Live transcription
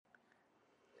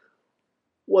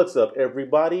What's up,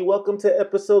 everybody? Welcome to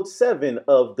episode 7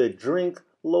 of the Drink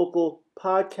Local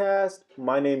podcast.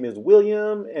 My name is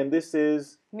William, and this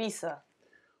is Misa.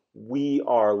 We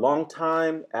are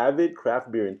longtime avid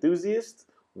craft beer enthusiasts.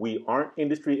 We aren't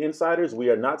industry insiders, we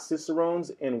are not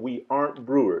cicerones, and we aren't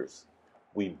brewers.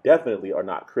 We definitely are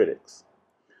not critics.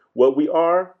 What we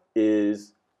are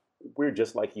is we're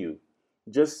just like you.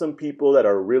 Just some people that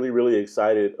are really, really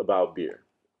excited about beer.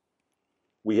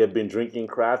 We have been drinking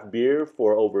craft beer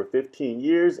for over 15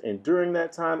 years, and during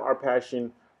that time, our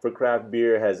passion for craft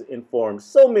beer has informed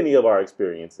so many of our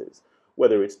experiences.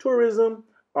 Whether it's tourism,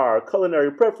 our culinary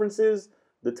preferences,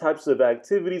 the types of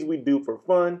activities we do for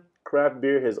fun, craft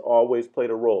beer has always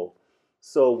played a role.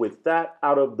 So, with that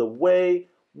out of the way,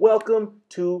 welcome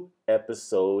to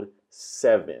episode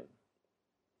 7.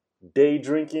 Day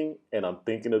drinking, and I'm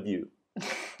thinking of you.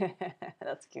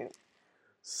 That's cute.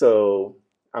 So,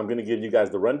 I'm going to give you guys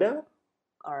the rundown.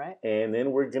 All right. And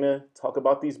then we're going to talk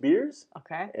about these beers.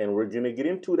 Okay. And we're going to get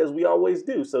into it as we always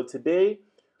do. So today,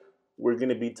 we're going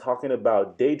to be talking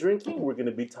about day drinking. We're going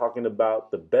to be talking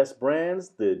about the best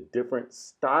brands, the different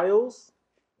styles.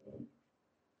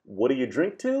 What do you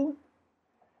drink to?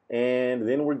 And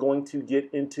then we're going to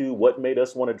get into what made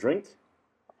us want to drink.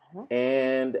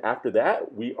 And after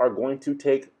that, we are going to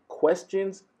take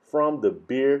questions from the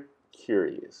beer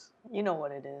curious. You know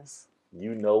what it is.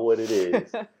 You know what it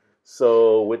is.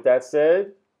 So with that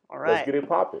said, All right. let's get it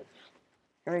popping.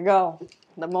 Here we go.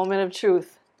 The moment of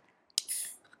truth.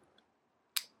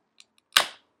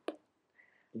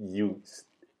 You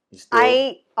still...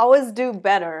 I always do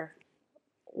better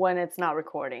when it's not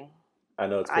recording. I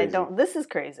know, it's crazy. This is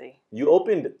crazy. You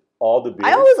opened all the beers.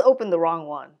 I always open the wrong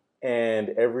one.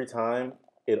 And every time,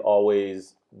 it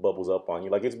always bubbles up on you.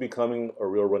 Like, it's becoming a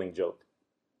real running joke.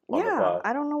 Yeah,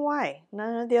 I don't know why.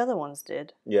 None of the other ones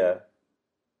did. Yeah.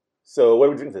 So, what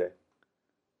are we drinking today?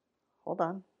 Hold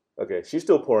on. Okay, she's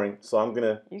still pouring, so I'm going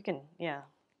to... You can, yeah.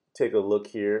 Take a look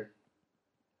here.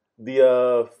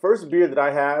 The first beer that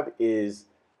I have is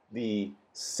the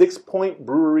 6 Point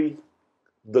Brewery,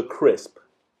 The Crisp.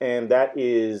 And that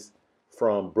is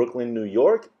from Brooklyn, New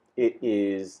York. It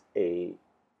is a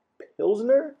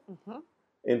Pilsner. Mm-hmm.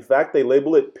 In fact, they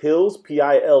label it Pils,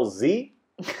 P-I-L-Z.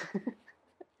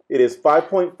 It is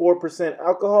 5.4%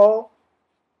 alcohol,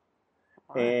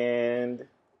 and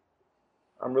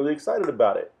I'm really excited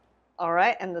about it. All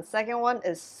right, and the second one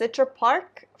is Citra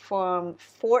Park from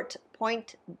Fort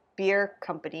Point Beer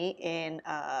Company in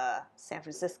San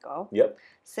Francisco. Yep.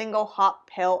 Single Hop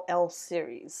Pale Ale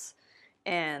Series.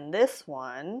 And this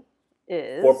one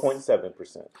is...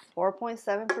 4.7%.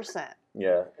 4.7%.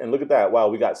 Yeah, and look at that. Wow,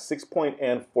 we got 6 Point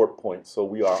and 4 Point, so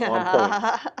we are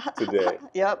on point today.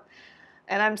 Yep.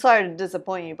 And I'm sorry to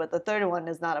disappoint you, but the third one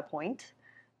is not a point.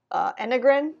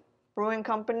 Enegren Brewing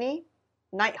Company,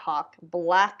 Nighthawk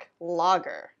Black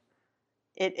Lager.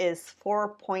 It is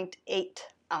 4.8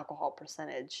 alcohol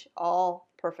percentage. All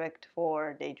perfect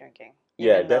for day drinking.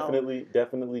 Yeah,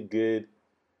 definitely good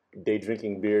day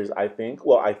drinking beers, I think.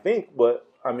 Well, but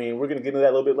I mean, we're going to get into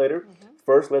that a little bit later. Mm-hmm.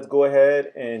 First, let's go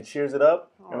ahead and cheers it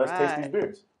up, and let's taste these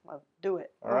beers. Let's do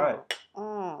it. All right.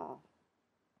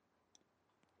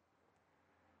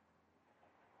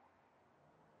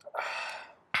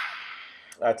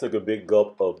 I took a big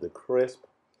gulp of the Crisp.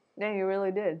 Yeah, you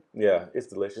really did. Yeah, it's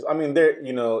delicious. I mean, the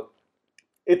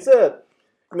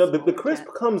Crisp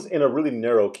comes in a really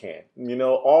narrow can.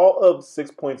 All of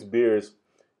 6 Point's beers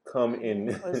come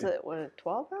in... What is it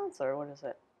 12 ounce or what is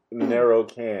it? Narrow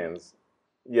cans.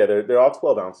 Yeah, they're all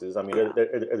 12 ounces. I mean,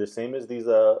 they're the same as these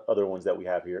other ones that we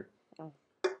have here.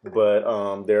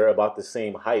 But they're about the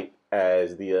same height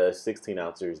as the 16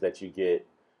 ounces that you get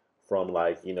from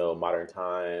Modern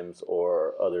Times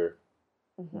or other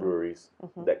breweries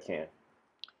that can.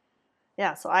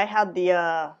 Yeah, so I had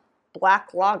the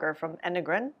Black Lager from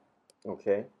Enegren.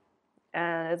 Okay.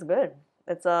 And it's good.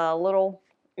 It's a little,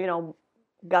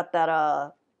 got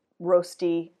that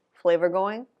roasty flavor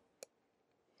going.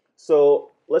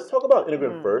 So let's talk about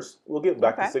Enegren first. We'll get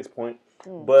back to 6 Point.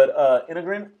 But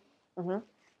Enegren,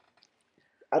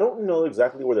 I don't know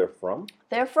exactly where they're from.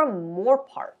 They're from Moore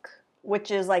Park,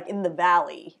 which is like in the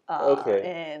valley.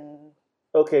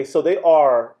 Okay, so they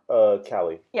are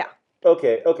Cali. Yeah.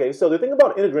 Okay. So the thing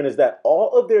about Enegren is that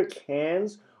all of their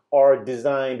cans are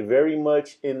designed very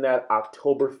much in that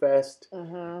Oktoberfest,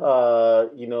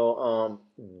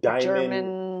 diamond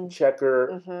German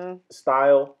checker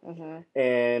style,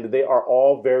 and they are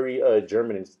all very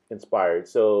German inspired.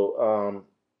 So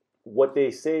what they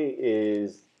say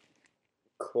is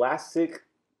classic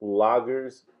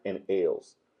lagers and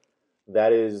ales.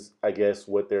 That is, I guess,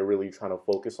 what they're really trying to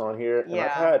focus on here.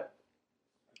 And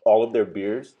all of their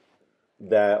beers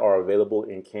that are available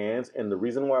in cans. And the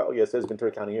reason why, oh yeah, it says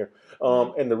Ventura County here.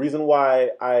 And the reason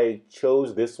why I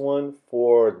chose this one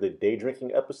for the day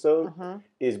drinking episode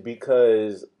is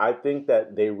because I think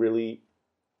that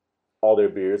all their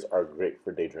beers are great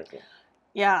for day drinking.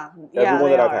 Yeah, Everyone they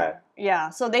that I've are. had. Yeah,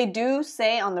 so they do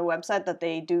say on their website that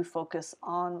they do focus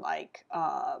on like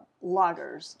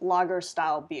lager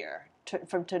style beer,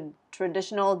 from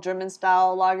traditional German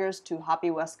style lagers to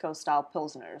hoppy West Coast style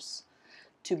pilsners,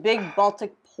 to big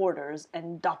Baltic porters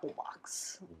and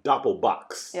Doppelbocks.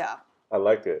 Doppelbocks. Yeah. I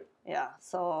like it. Yeah.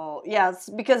 So it's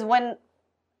because when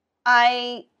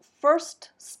I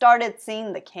first started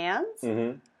seeing the cans,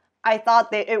 I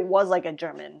thought that it was like a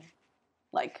German,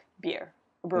 like beer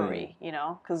brewery, you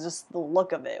know, because just the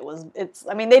look of it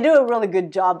I mean, they do a really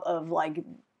good job of like,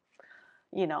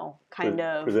 you know, kind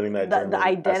of presenting that the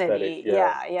identity. aesthetic.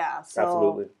 Yeah. Yeah. So,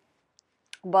 absolutely.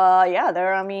 But yeah,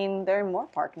 they're in Moore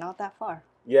Park, not that far.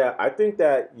 Yeah, I think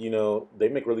that, they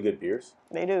make really good beers.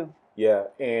 They do. Yeah,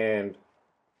 and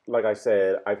like I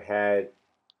said, I've had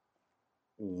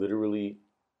literally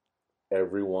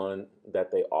everyone that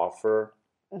they offer.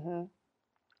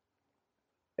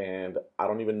 And I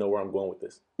don't even know where I'm going with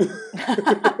this.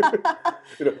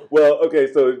 Well,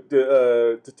 okay, so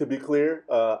to be clear,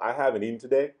 I haven't eaten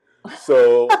today,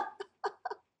 so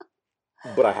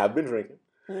but I have been drinking.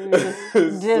 You're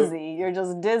just dizzy. You're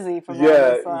just dizzy from all Yeah,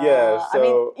 this. yeah. I mean,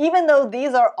 So even though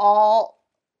these are all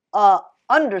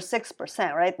under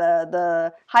 6%, right?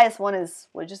 The highest one is,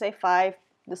 what did you say, 5?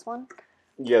 This one?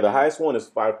 yeah, the highest one is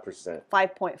 5%.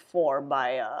 5.4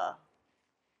 by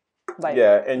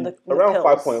Yeah, and the around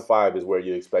pills. 5.5 is where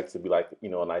you expect it to be like,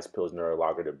 a nice Pilsner or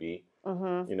lager to be.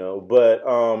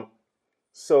 But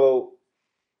so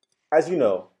as you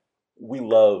know, we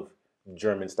love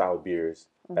German style beers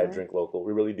at Drink Local.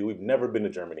 We really do. We've never been to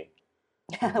Germany.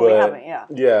 We haven't, yeah.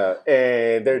 Yeah,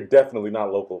 and they're definitely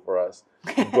not local for us.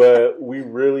 But we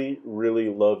really, really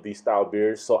love these style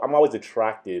beers. So I'm always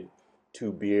attracted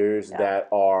to beers that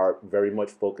are very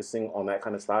much focusing on that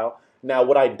kind of style. Now,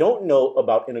 what I don't know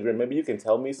about Integrin, maybe you can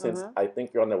tell me since I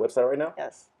think you're on their website right now.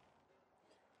 Yes.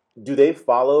 Do they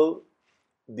follow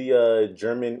the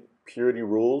German purity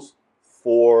rules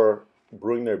for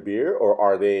brewing their beer, or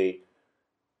are they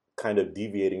kind of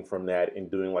deviating from that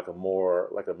and doing like a more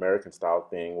like American style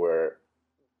thing where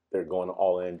they're going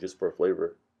all in just for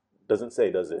flavor? Doesn't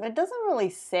say, does it? It doesn't really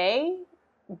say,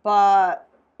 but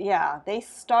yeah, they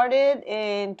started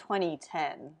in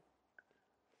 2010.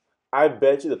 I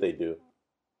bet you that they do.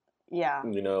 Yeah.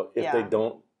 If they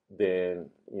don't, then,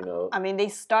 I mean, they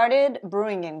started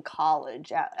brewing in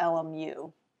college at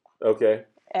LMU. Okay.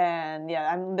 And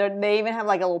yeah, they even have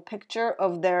like a little picture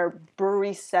of their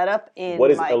brewery setup in.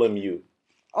 What is LMU?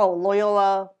 Oh,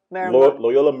 Loyola Marymount.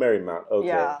 Loyola Marymount. Okay.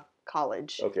 Yeah,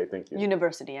 college. Okay, thank you.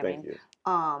 University, I mean. Thank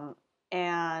you.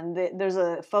 And there's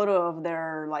a photo of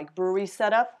their like brewery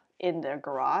setup in their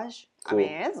garage. Cool. I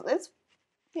mean, it's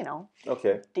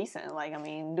okay, decent. Like, I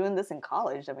mean, doing this in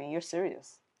college, I mean, you're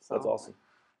serious. So, that's awesome.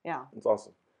 Yeah. That's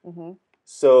awesome.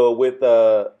 So with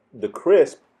the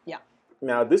Crisp. Yeah.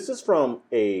 Now this is from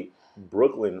a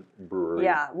Brooklyn brewery.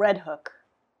 Yeah, Red Hook,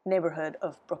 neighborhood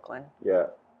of Brooklyn. Yeah.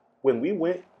 When we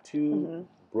went to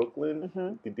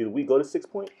Brooklyn, did we go to 6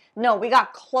 Point? No, we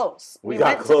got close. We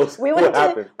got close. What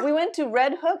happened? We went to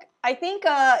Red Hook. I think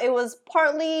it was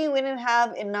partly we didn't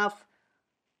have enough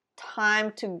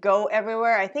time to go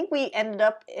everywhere. I think we ended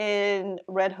up in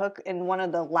Red Hook in one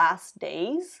of the last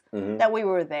days that we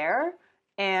were there,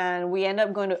 and we ended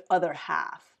up going to Other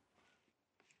Half.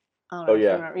 I don't know if you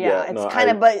remember. Yeah, it's kind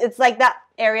of, but it's like that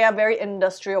area, very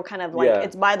industrial, kind of like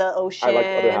it's by the ocean. I like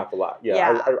Other Half a lot.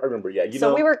 Yeah. I remember. Yeah,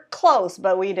 so we were close,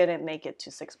 but we didn't make it to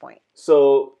 6 Point.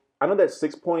 So I know that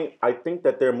 6 Point. I think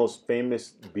that their most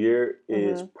famous beer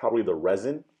is probably the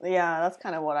Resin. Yeah, that's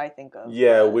kind of what I think of.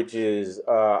 Yeah, which is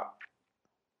I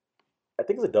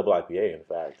think it's a double IPA, in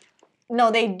fact.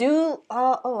 No, they do.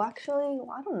 Actually,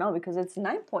 I don't know because it's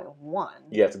 9.1.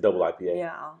 Yeah, it's a double IPA.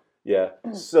 Yeah. Yeah.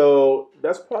 So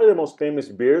that's probably their most famous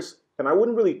beers. And I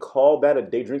wouldn't really call that a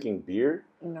day drinking beer.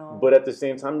 No. But at the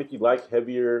same time, if you like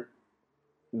heavier,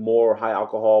 more high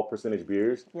alcohol percentage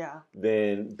beers,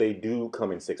 then they do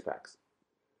come in 6-packs.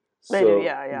 They do,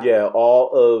 yeah. Yeah,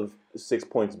 all of 6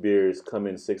 Point's beers come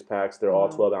in 6-packs. They're all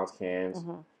 12-ounce cans.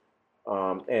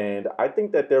 And I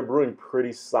think that they're brewing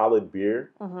pretty solid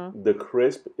beer. The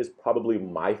Crisp is probably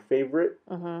my favorite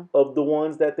of the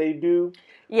ones that they do.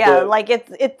 Yeah, like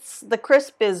it's the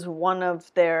Crisp is one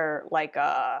of their like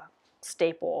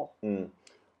staple.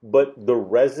 But the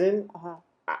Resin,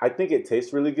 I think it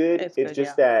tastes really good. It's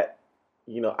just that,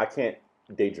 I can't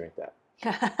day drink that.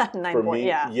 For me,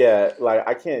 yeah, like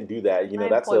I can't do that. You know,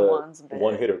 that's a 9.1's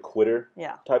one big. hitter quitter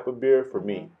Yeah. type of beer for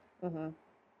me. Mm-hmm.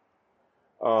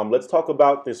 Let's talk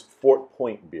about this Fort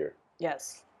Point beer.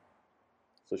 Yes.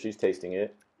 So she's tasting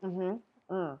it.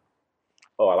 Mm-hmm. Mm.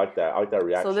 Oh, I like that. I like that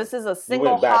reaction. So this is a You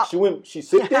single went back. hop. She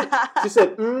sipped it. She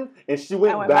said, and she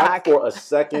went back for a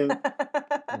second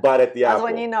bite at the apple. That's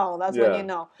when you know. That's when you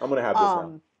know. I'm gonna have this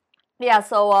now. Yeah.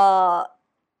 So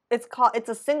it's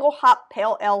a single hop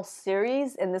pale ale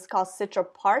series, and this called Citra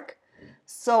Park.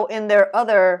 So in their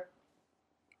other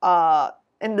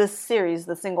in this series,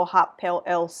 the single hop pale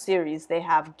ale series, they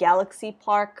have Galaxy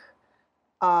Park.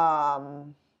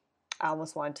 I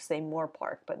almost wanted to say Moore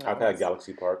Park, but no. I've had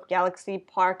Galaxy Park. Galaxy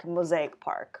Park, Mosaic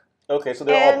Park. Okay, so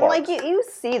they're all parks. And like you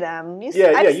see them. You see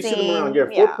them around.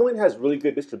 Yeah, Fort Point has really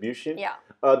good distribution. Yeah.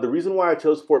 The reason why I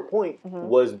chose Fort Point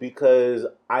was because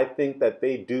I think that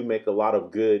they do make a lot of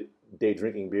good day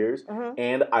drinking beers,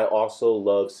 and I also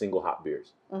love single hop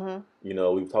beers. You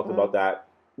know, we've talked about that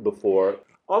before.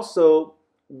 Also,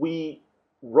 we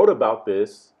wrote about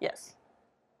this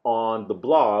on the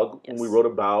blog when we wrote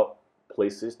about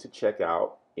places to check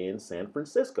out in San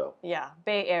Francisco. Yeah,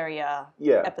 Bay Area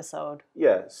episode.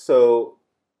 Yeah, so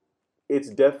it's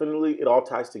definitely, it all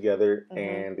ties together,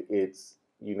 and it's,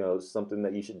 you know, something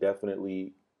that you should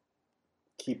definitely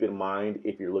keep in mind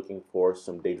if you're looking for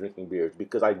some day drinking beers,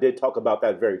 because I did talk about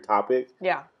that very topic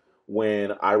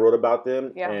when I wrote about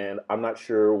them, and I'm not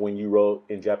sure when you wrote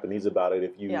in Japanese about it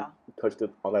if you touched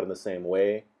on that in the same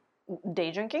way.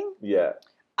 Day drinking? Yeah.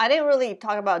 I didn't really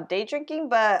talk about day drinking,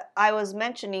 but I was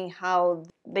mentioning how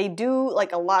they do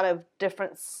like a lot of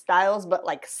different styles, but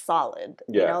like solid.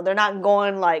 You know, they're not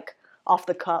going like off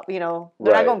the cup, you know,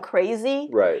 they're not going crazy.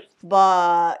 Right.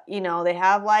 But, you know, they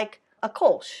have like a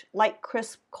Kolsch, like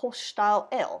crisp Kolsch style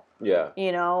ale. Yeah.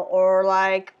 You know, or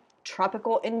like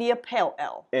tropical India pale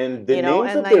ale. And the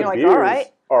names of their beers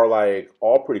are like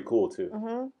all pretty cool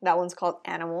too. That one's called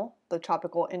Animal, the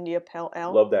tropical India pale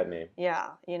ale. Love that name. Yeah,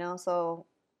 you know, so,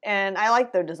 and I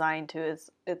like their design too.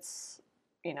 It's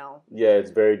you know. Yeah, it's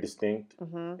very distinct.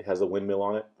 It has a windmill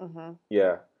on it.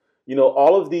 Yeah. You know,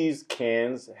 all of these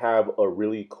cans have a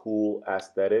really cool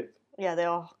aesthetic. Yeah, they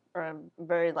all are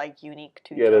very like unique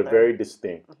to each other. Yeah, they're very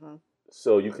distinct.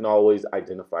 So you can always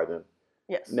identify them.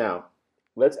 Yes. Now,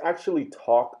 let's actually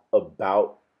talk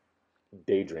about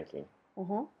day drinking.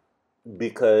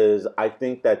 Because I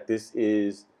think that this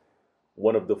is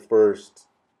one of the first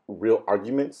real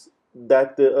arguments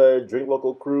that the Drink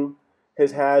Local crew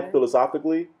has had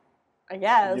philosophically. I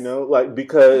guess. You know, like,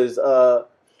 because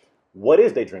what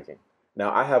is day drinking?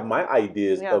 Now, I have my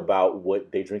ideas about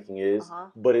what day drinking is,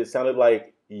 but it sounded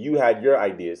like you had your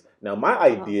ideas. Now, my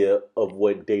idea of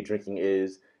what day drinking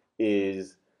is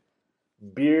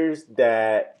beers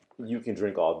that you can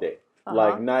drink all day.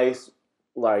 Like nice,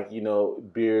 like, you know,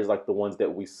 beers like the ones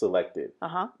that we selected.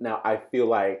 Now, I feel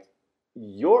like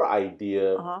your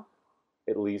idea,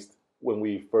 at least when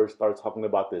we first started talking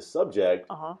about this subject,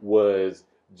 was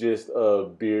just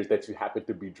beers that you happen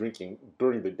to be drinking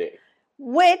during the day.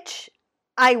 Which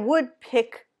I would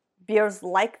pick beers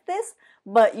like this,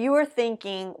 but you were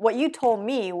thinking, what you told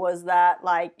me was that,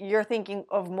 like, you're thinking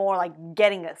of more like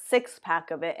getting a 6-pack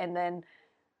of it and then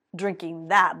drinking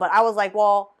that. But I was like,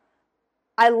 well,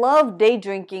 I love day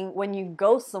drinking when you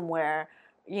go somewhere,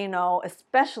 you know,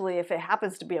 especially if it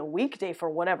happens to be a weekday for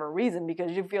whatever reason,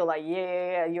 because you feel like,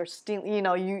 you're still, you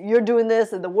know, you're doing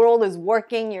this and the world is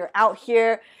working, you're out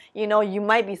here, you know, you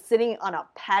might be sitting on a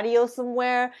patio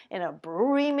somewhere in a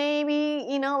brewery maybe,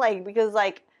 you know, like, because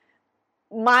like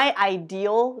my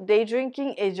ideal day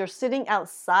drinking is you're sitting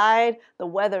outside, the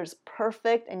weather's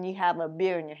perfect, and you have a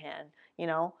beer in your hand, you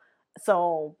know,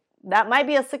 so that might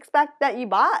be a 6-pack that you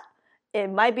bought. It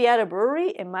might be at a brewery,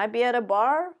 it might be at a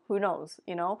bar, who knows,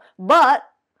 you know? But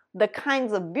the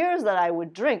kinds of beers that I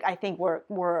would drink, I think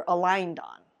we're aligned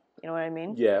on. You know what I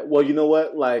mean? Yeah, well, you know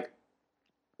what? Like,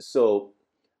 so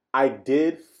I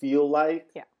did feel like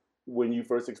when you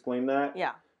first explained that,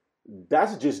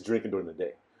 that's just drinking during the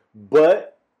day.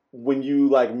 But when you,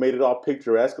 like, made it all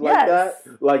picturesque like that,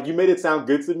 like, you made it sound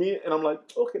good to me, and I'm like,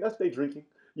 okay, that's day drinking.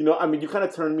 You know, I mean, you kind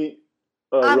of turned me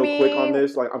quick on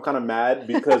this. Like, I'm kind of mad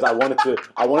because I wanted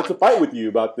to fight with you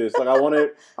about this. Like, I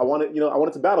wanted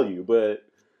to battle you, but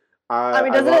I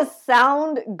mean, doesn't it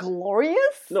sound glorious?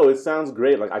 No, it sounds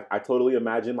great. Like, I totally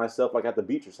imagine myself like at the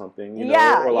beach or something. You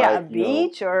know? Or like, a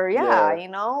beach, or you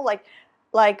know,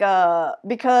 like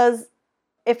because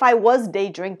if I was day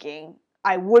drinking,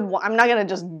 I'm not gonna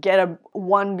just get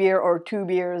one beer or 2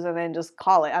 beers and then just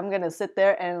call it. I'm gonna sit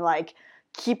there and like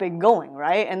keep it going,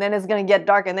 right? And then it's gonna get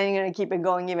dark, and then you're gonna keep it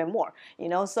going even more, you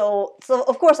know. So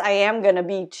of course I am gonna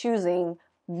be choosing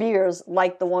beers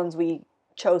like the ones we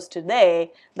chose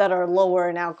today that are lower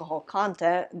in alcohol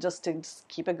content, just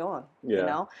keep it going, you Yeah.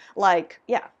 know. Like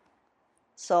yeah.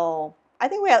 So I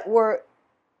think we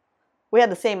had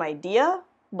the same idea,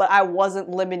 but I wasn't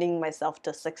limiting myself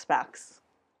to 6 packs.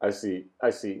 I see.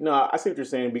 No, I see what you're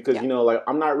saying because Yeah. like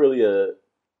I'm not really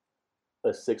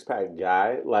a 6 pack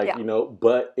guy, like Yeah.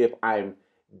 but if I'm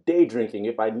day drinking,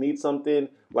 if I need something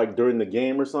like during the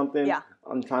game or something, Yeah.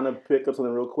 I'm trying to pick up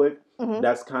something real quick. Mhm.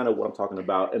 That's kind of what I'm talking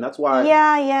about, and that's why.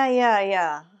 Yeah.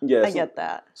 Yeah. I get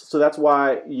that. So that's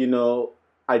why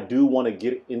I do want to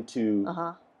get into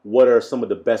Uh-huh. what are some of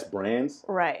the best brands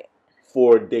Right.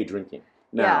 for day drinking.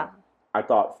 Now, Yeah. I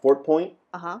thought Fort Point,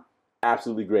 Uh-huh.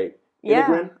 absolutely great. Yeah,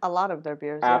 Integrin, a lot of their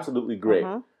beers. absolutely great.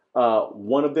 Mhm.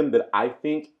 One of them that I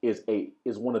think is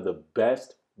one of the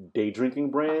best day drinking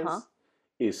brands Uh-huh.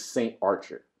 is Saint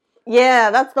Archer. Yeah,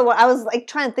 that's the one. I was like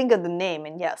trying to think of the name,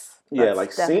 and yes. Yeah,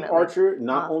 like Saint definitely. Archer.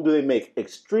 Not Uh-huh. only do they make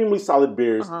extremely solid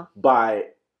beers Uh-huh.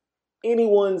 by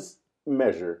anyone's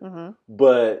measure, Mhm.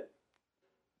 but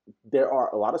there are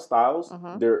a lot of styles.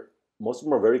 Mhm. Most of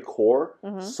them are very core.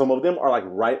 Mhm. Some of them are like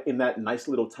right in that nice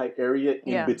little tight area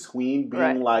in Yeah. between being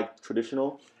Right. like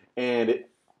traditional and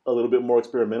a little bit more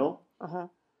experimental. Uh-huh.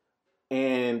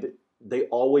 And they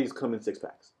always come in 6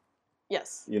 packs.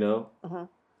 Yes.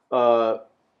 Uh,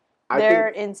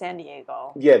 They're think, in San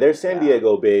Diego. yeah, they're San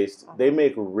Diego based. Uh-huh. They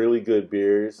make really good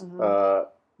beers.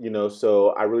 So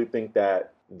I really think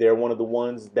that they're one of the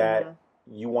ones that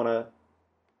you want to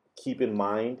keep in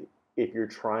mind if you're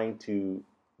trying to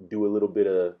do a little bit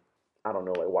of, I don't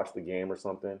know, like watch the game or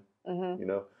something.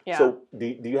 Yeah. So do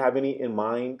you have any in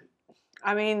mind?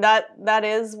 I mean, that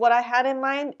is what I had in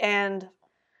mind, and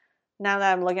now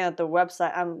that I'm looking at the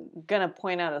website, I'm gonna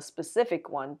point out a specific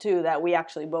one too that we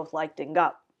actually both liked and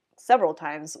got several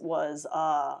times was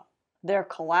their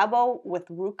collabo with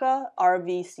Ruka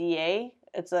RVCA.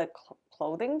 It's a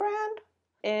clothing brand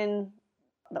in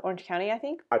the Orange County, I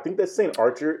think. I think that Saint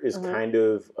Archer is kind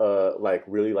of like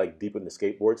really like deep in the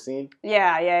skateboard scene.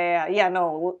 Yeah.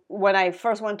 No, when I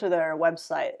first went to their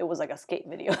website, it was like a skate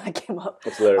video that came up.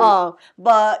 That's hilarious.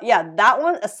 But yeah, that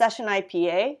one, a session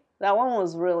IPA, that one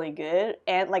was really good.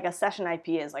 And like a session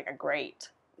IPA is like a great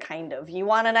kind of. You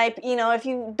want an IPA, if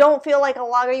you don't feel like a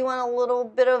lager, you want a little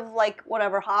bit of like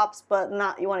whatever hops, but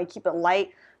not, you want to keep it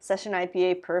light. Session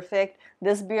IPA, perfect.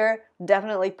 This beer,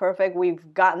 definitely perfect.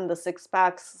 We've gotten the 6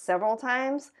 packs several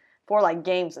times for like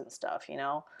games and stuff,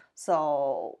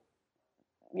 So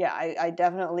yeah, I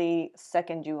definitely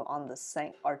second you on the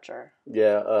Saint Archer.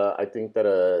 Yeah, I think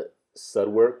that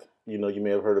Sudwork, you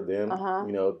may have heard of them.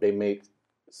 Uh-huh. They make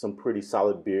some pretty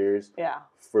solid beers. Yeah.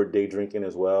 For day drinking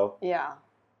as well. Yeah.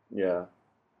 Yeah.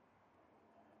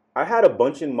 I had a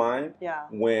bunch in mind. Yeah.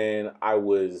 When I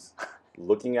was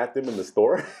looking at them in the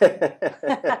store. And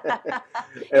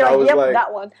I was like,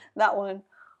 that one.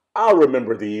 I'll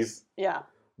remember these. Yeah.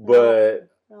 But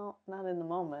no, not in the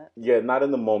moment. Yeah, not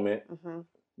in the moment. Mm-hmm.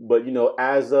 But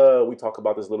as we talk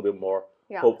about this a little bit more,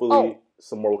 hopefully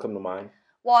some more will come to mind.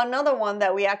 Well, another one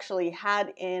that we actually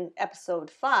had in episode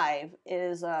 5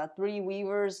 is Three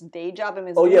Weavers Day Job. I mean,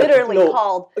 it's literally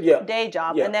called Day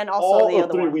Job, and then also all the of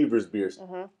other Three one. Weavers beers.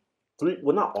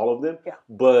 Well, not all of them. Yeah.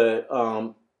 But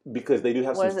because they do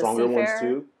have some stronger ones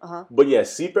too. Uh-huh. But yeah,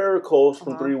 Seafarer Coast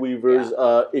from Three Weavers.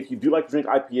 Yeah. If you do like to drink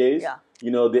IPAs,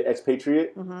 the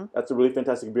Expatriate, that's a really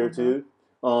fantastic beer too.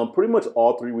 Pretty much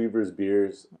all Three Weavers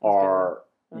beers are,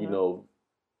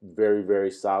 very,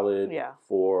 very solid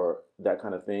for that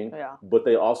kind of thing. Yeah. But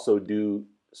they also do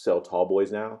sell tall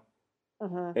boys now.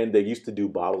 And they used to do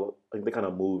bottle. I think they kind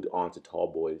of moved on to tall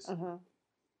boys.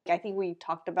 I think we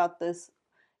talked about this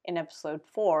in episode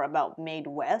 4 about Made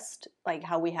West, like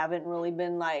how we haven't really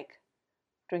been like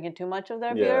drinking too much of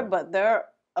their beer, but they're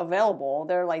available.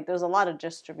 They're like, there's a lot of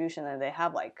distribution, and they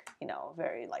have like,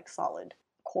 very like solid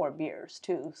core beers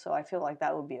too. So I feel like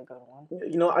that would be a good one.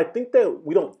 I think that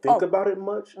we don't think about it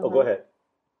much. Oh, go ahead.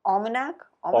 Almanac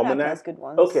has good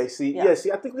ones. Okay, see, I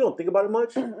think we don't think about it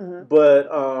much,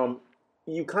 but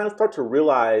you kind of start to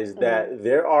realize that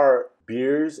there are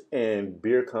beers and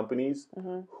beer companies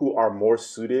who are more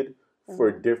suited for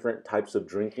different types of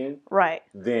drinking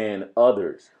than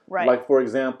others. Right. Like, for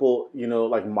example,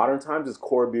 like Modern Times is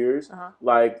core beers.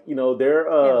 Like,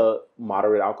 they're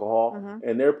moderate alcohol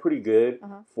and they're pretty good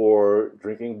for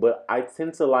drinking, but I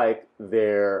tend to like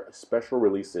their special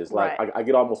releases. Like, I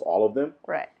get almost all of them.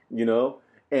 Right.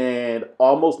 And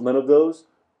almost none of those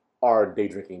are day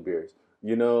drinking beers.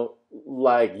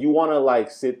 Like, you want to like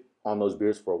sit on those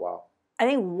beers for a while. I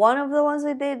think one of the ones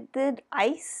that they did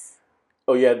ice.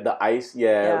 Oh yeah, the ice.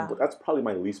 Yeah, Yeah. but that's probably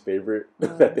my least favorite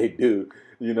Mm. that they do.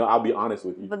 I'll be honest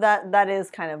with you. But that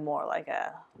is kind of more like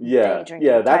a Yeah, day drinking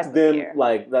yeah, that's type of them. beer.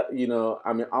 Like that. I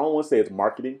mean, I don't want to say it's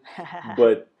marketing,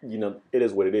 but it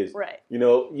is what it is. right.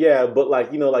 Yeah, but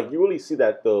like like you really see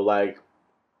that though. Like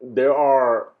there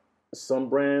are some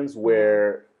brands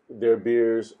where their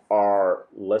beers are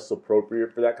less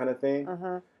appropriate for that kind of thing,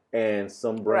 and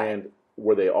some brand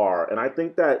where they are. And I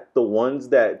think that the ones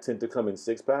that tend to come in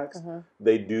 6-packs,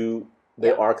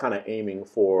 they are kind of aiming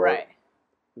for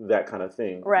that kind of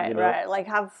thing. Right, right. Like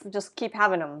just keep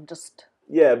having them. Just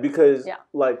yeah, because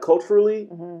like culturally,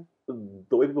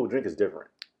 the way people drink is different.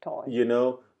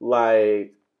 totally.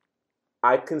 Like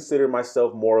I consider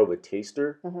myself more of a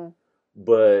taster.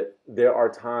 But there are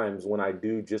times when I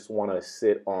do just want to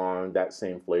sit on that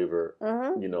same flavor,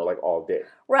 like all day.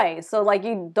 Right. So like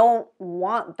you don't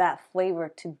want that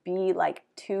flavor to be like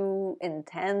too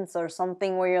intense or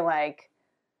something where you're like,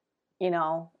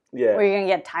 where you're gonna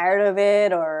get tired of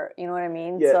it, or you know what I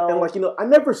mean? Yeah. So, and like I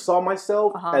never saw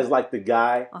myself as like the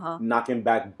guy knocking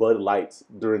back Bud Lights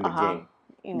during the game.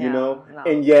 No.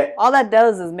 And yet all that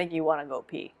does is make you want to go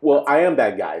pee. Well, I am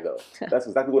that guy though. That's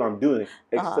exactly what I'm doing.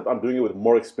 Except I'm doing it with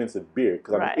more expensive beer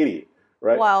because I'm an idiot,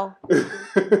 right? Well,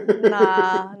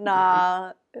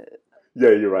 nah. Yeah,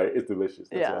 you're right. It's delicious.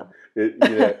 That's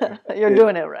You're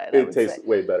doing it right. It tastes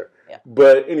way better. Yeah.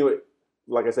 But anyway,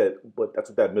 like I said, but that's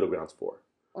what that middle ground's for.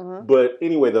 But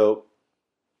anyway, though,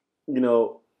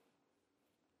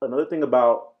 another thing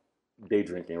about day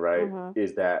drinking, right,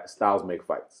 is that styles make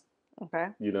fights. Okay.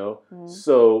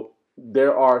 So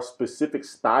there are specific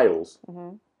styles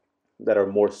that are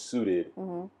more suited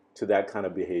to that kind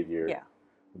of behavior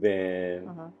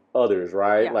than others,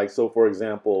 right? Yeah. Like, so for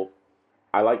example,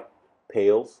 I like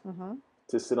pails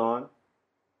to sit on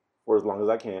for as long as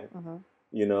I can.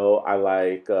 I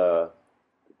like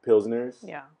pilsners.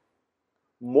 Yeah.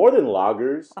 More than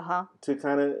lagers to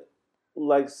kind of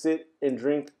like sit and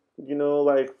drink,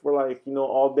 like for like,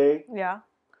 all day. Yeah.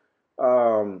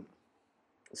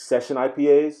 Session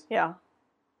IPAs. Yeah.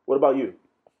 What about you?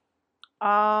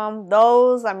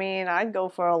 Those, I mean, I'd go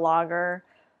for a lager.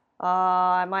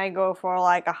 I might go for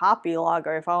like a hoppy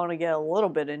lager if I want to get a little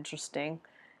bit interesting.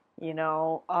 Yeah,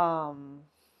 I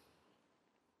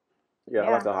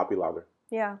like a hoppy lager.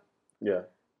 Yeah. Yeah.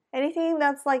 Anything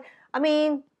that's like, I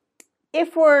mean,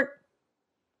 if we're,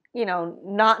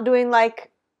 not doing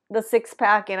like the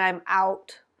 6-pack and I'm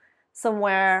out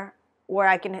somewhere where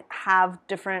I can have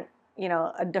different,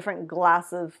 a different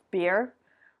glass of beer,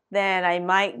 then I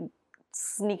might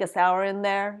sneak a sour in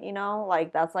there,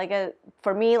 like that's like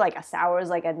for me, like a sour is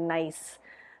like a nice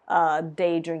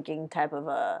day drinking type of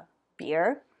a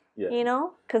beer. Yeah.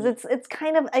 Because it's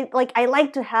kind of I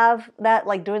like to have that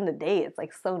like during the day. It's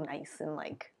like so nice and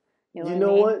like you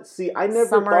know what? See, I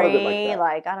never thought of it like that.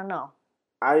 Like I don't know.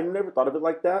 I never thought of it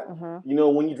like that.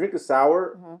 When you drink a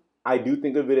sour, I do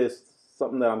think of it as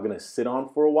something that I'm gonna sit on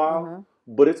for a while.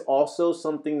 But it's also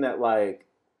something that like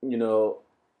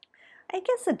I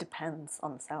guess it depends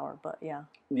on the sour, but yeah.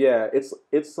 Yeah, it's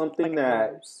something like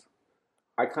that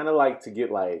I kind of like to get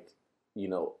like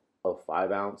a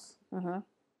 5-ounce.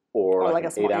 Or like a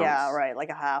an small, 8-ounce. Yeah, right, like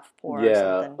a half pour or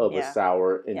something. Of a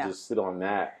sour and just sit on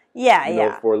that.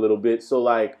 Yeah, for a little bit. So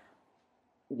like,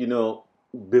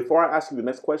 before I ask you the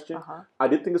next question, I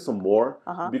did think of some more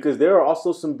because there are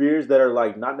also some beers that are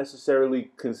like not necessarily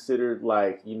considered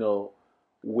like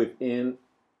within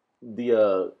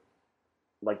the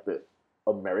like the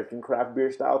American craft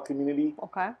beer style community.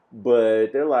 Okay.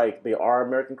 But they are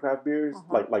American craft beers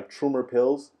like Trumer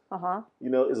Pils.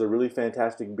 Is a really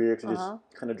fantastic beer to just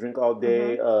kind of drink all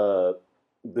day.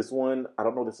 This one, I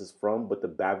don't know where this is from, but the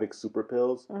Bavik Super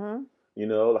Pils.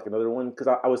 Like another one. Because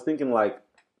I was thinking like,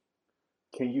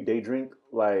 can you day drink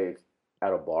like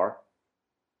at a bar?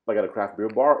 Like at a craft beer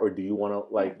bar? Or do you want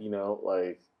to like,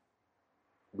 like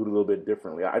do it a little bit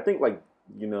differently? I think like,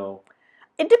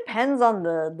 It depends on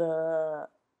the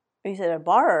you said a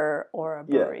bar or a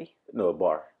brewery? Yeah. No, a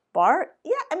bar. Bar?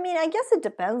 Yeah, I mean, I guess it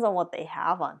depends on what they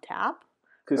have on tap.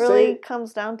 Really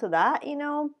comes down to that,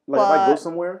 Like if I go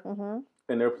somewhere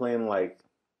and they're playing like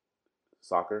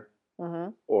soccer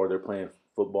or they're playing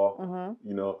football,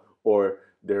 or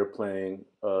they're playing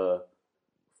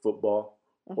football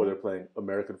or they're playing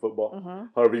American football,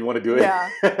 however you want to do it.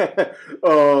 Yeah.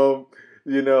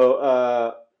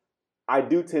 I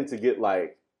do tend to get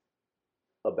like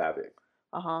a Bavik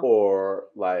or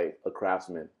like a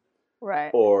Craftsman.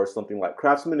 Right. Or something like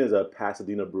Craftsman is a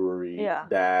Pasadena brewery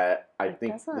that I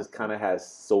think just kind of has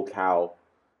SoCal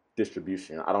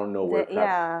distribution. I don't know where They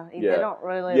yeah. don't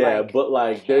really Yeah, like but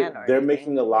like can or they're anything.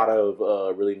 making a lot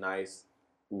of really nice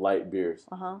light beers.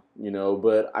 Uh-huh. You know,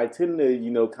 but I tend to,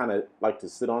 you know, kind of like to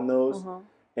sit on those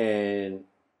and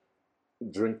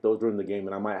drink those during the game,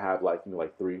 and I might have like, you know,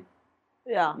 like 3.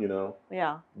 Yeah. You know,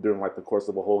 Yeah. during like the course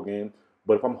of a whole game.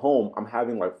 But if I'm home, I'm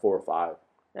having like 4 or 5.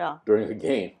 Yeah. During a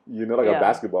game, you know, like a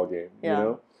basketball game. Yeah. You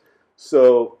know,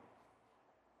 so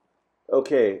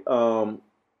okay.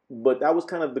 But that was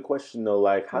kind of the question though.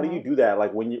 Like, how do you do that?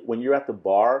 Like when you're at the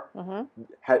bar,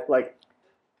 like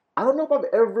I don't know if I've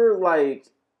ever like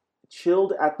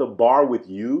chilled at the bar with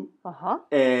you,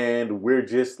 and we're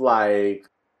just like,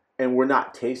 and we're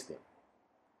not tasting.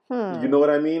 You know what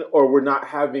I mean? Or we're not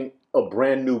having a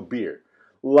brand new beer.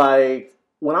 Like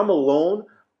when I'm alone,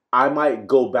 I might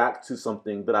go back to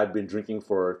something that I've been drinking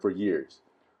for years.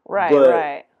 Right, but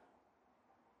right.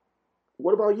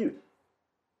 What about you?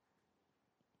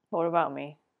 What about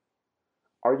me?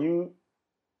 Are you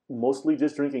mostly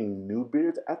just drinking new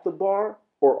beers at the bar?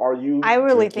 Or are you I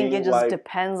really think it just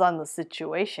depends on the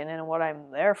situation and what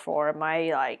I'm there for. Am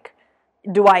I like,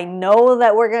 do I know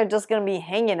that we're just gonna be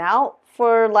hanging out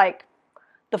for like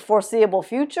the foreseeable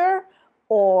future?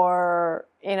 Or,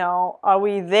 you know, are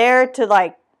we there to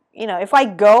like, you know, if I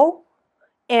go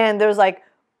and there's like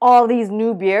all these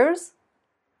new beers,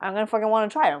 I'm gonna fucking want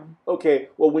to try them. Okay,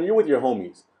 well, when you're with your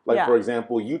homies, like for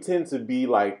example, you tend to be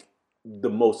like the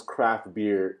most craft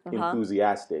beer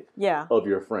enthusiastic of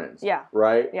your friends. Yeah.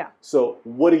 Right? Yeah. So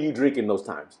what do you drink in those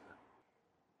times?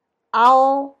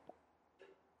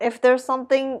 If there's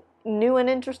something new and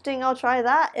interesting, I'll try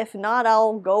that. If not,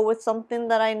 I'll go with something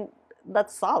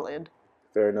that's solid.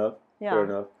 Fair enough. Yeah. Fair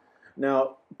enough.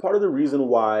 Now, part of the reason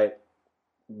why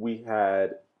we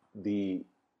had the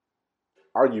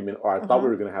argument, or I thought we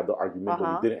were going to have the argument,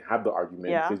 but we didn't have the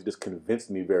argument because you just convinced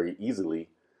me very easily,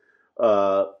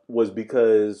 was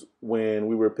because when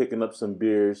we were picking up some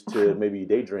beers to maybe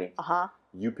day drink,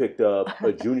 you picked up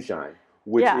a Juneshine,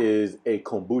 which is a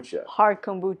kombucha. Hard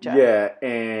kombucha. Yeah,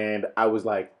 and I was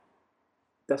like,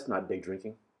 that's not day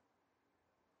drinking.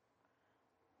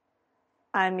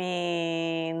 I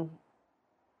mean,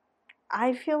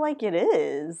 I feel like it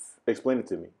is. Explain it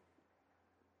to me.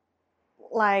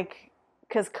 Like,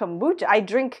 because kombucha, I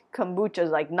drink kombucha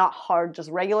like not hard, just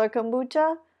regular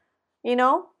kombucha, you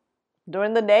know,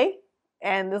 during the day.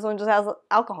 And this one just has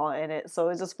alcohol in it. So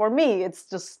it's just, for me, it's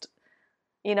just,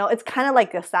 you know, it's kind of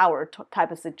like a sour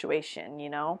type of situation, you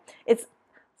know. It's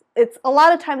a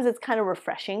lot of times it's kind of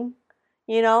refreshing,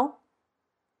 you know.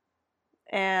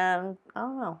 And I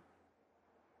don't know.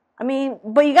 I mean,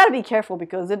 but you got to be careful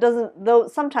because it doesn't, though,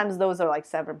 sometimes those are like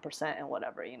 7% and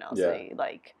whatever, you know. Yeah. So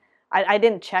like, I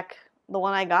didn't check the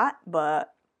one I got,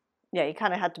 but yeah, you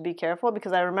kind of had to be careful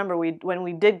because I remember when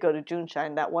we did go to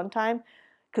Juneshine that one time,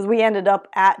 because we ended up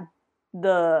at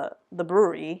the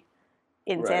brewery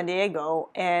in San Diego,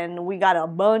 and we got a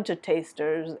bunch of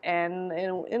tasters, and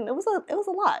it was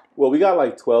a lot. Well, we got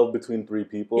like 12 between 3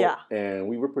 people, yeah, and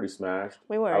we were pretty smashed.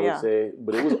 We were, I would say,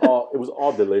 but it was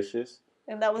all delicious.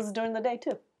 And that was during the day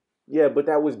too. Yeah, but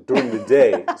that was during the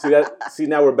day. See,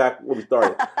 now we're back where we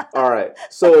started. All right.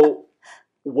 So,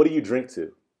 what do you drink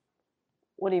to?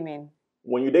 What do you mean?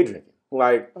 When you're day drinking,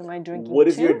 like, what am I drinking? What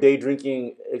is your day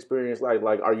drinking experience like?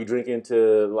 Like, are you drinking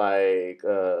to like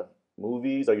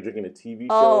movies? Are you drinking to TV shows?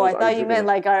 Oh, I thought you meant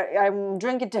like I'm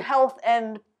drinking to health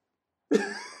and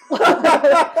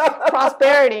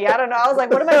prosperity. I don't know. I was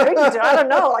like, what am I drinking to? I don't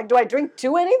know. Like, do I drink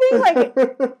to anything? Like,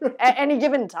 at any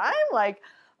given time? Like,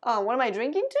 what am I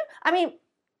drinking to? I mean,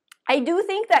 I do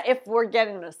think that if we're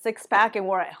getting a 6-pack and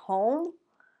we're at home,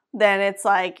 then it's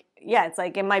like, yeah, it's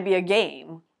like it might be a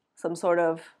game, some sort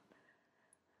of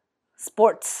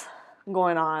sports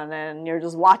going on, and you're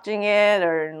just watching it,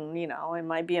 or, you know, it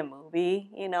might be a movie,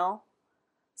 you know,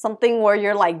 something where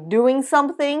you're like doing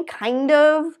something kind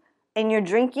of, and you're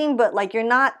drinking, but like you're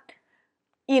not,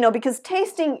 you know, because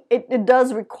tasting, it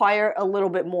does require a little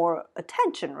bit more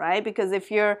attention, right? Because if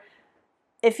you're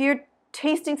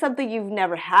tasting something you've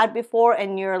never had before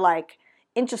and you're like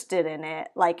interested in it,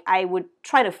 like I would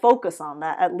try to focus on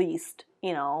that at least,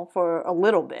 you know, for a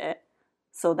little bit,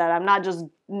 so that I'm not just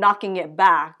knocking it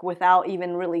back without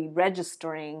even really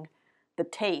registering the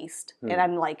taste, and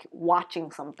I'm like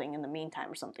watching something in the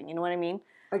meantime or something, you know what I mean?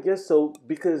 I guess so,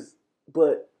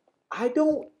 but I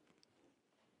don't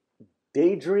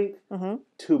day drink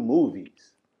to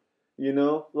movies. You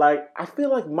know, like I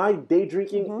feel like my day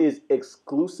drinking is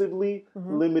exclusively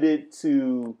limited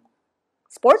to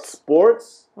sports,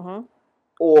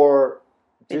 or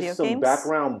just video some games?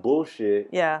 background bullshit.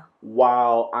 Yeah.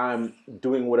 While I'm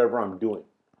doing whatever I'm doing.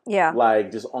 Yeah.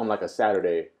 Like just on like a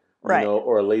Saturday Right.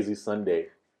 or a lazy Sunday.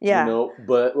 Yeah.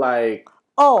 But like,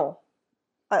 Oh,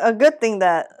 a good thing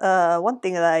that one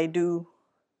thing that I do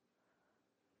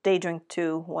day drink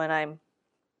too when I'm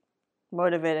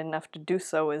motivated enough to do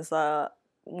so is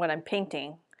when I'm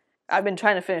painting. I've been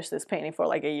trying to finish this painting for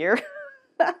like a year.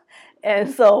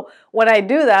 And so when I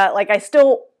do that, like I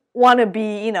still want to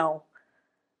be,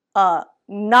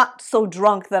 not so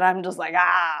drunk that I'm just like,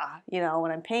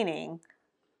 when I'm painting.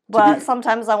 But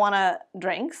sometimes I want to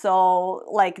drink. So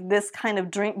like this kind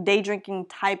of day drinking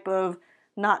type of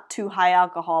not too high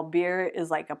alcohol beer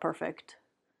is like a perfect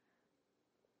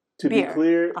beer. Be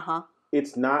clear,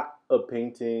 it's not a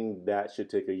painting that should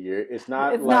take a year. It's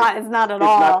not. It's not at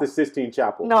all. It's not the Sistine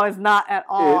Chapel. No, it's not at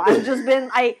all. I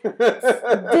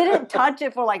didn't touch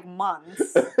it for like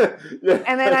months,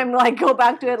 and then I'm like go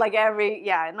back to it like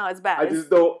it's bad. I just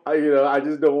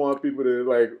don't want people to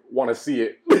like want to see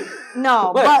it.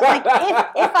 No, but like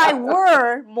if I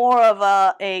were more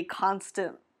of a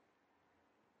constant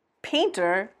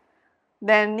painter,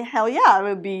 then hell yeah, I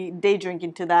would be day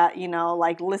drinking to that,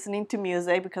 like listening to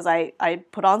music because I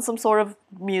put on some sort of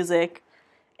music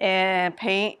and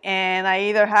paint, and I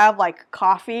either have like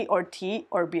coffee or tea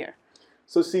or beer.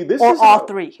 So see, this or is all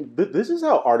three. This is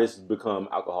how artists become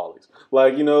alcoholics.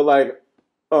 Like, I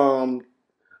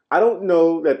don't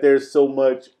know that there's so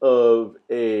much of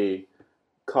a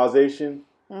causation,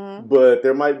 but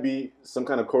there might be some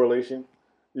kind of correlation,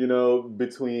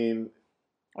 between.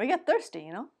 We get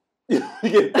thirsty, You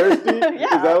get thirsty?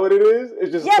 Yeah. Is that what it is?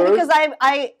 It's just thirst? Because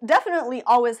I definitely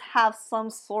always have some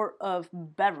sort of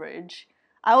beverage.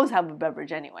 I always have a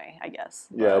beverage anyway, I guess.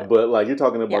 But like you're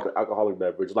talking about the alcoholic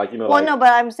beverage, like Well, no,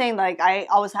 but I'm saying like I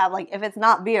always have like if it's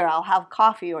not beer, I'll have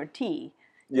coffee or tea.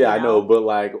 Yeah, I know, but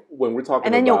like when we're talking,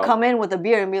 and then you'll come in with a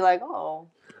beer and be like, oh,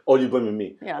 you're blaming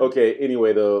me. Yeah. Okay.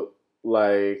 Anyway, though,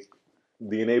 like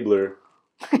the enabler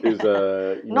is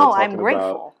no, I'm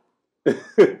grateful.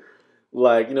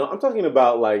 Like, I'm talking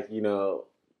about like,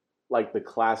 like the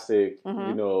classic,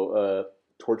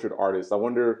 tortured artists. I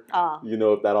wonder,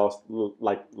 if that all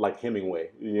like Hemingway,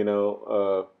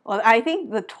 Well, I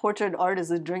think the tortured artist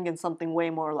is drinking something way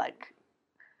more like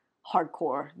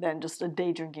hardcore than just a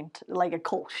day drinking, like a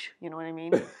Kolsch. You know what I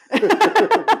mean?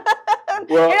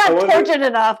 Well, you're not tortured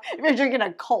enough if you're drinking a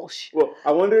Kolsch. Well,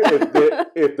 I wonder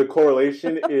if the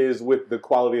correlation is with the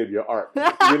quality of your art.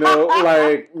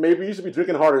 Like maybe you should be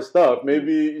drinking harder stuff.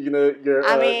 Maybe your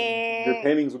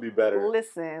paintings would be better.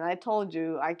 Listen, I told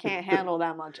you I can't handle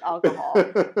that much alcohol.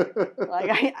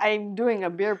 Like I'm doing a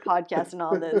beer podcast and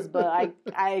all this, but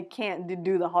I can't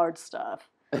do the hard stuff.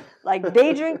 Like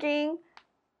day drinking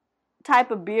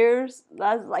type of beers,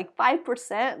 that's like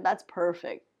 5%. That's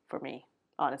perfect for me,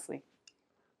 honestly.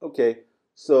 Okay,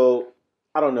 so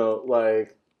I don't know,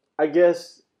 like I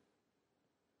guess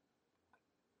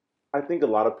I think a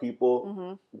lot of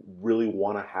people really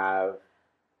want to have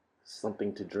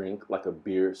something to drink, like a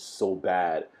beer, so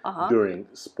bad during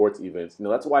sports events.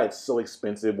 That's why it's so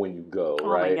expensive when you go, right?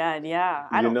 Oh my god, yeah.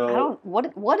 I don't.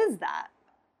 What is that?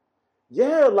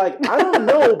 Yeah, like I don't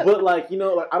know, but like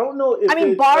like I don't know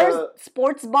if bars,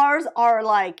 sports bars are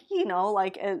like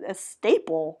like a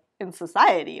staple in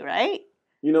society, right?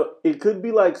 It could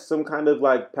be like some kind of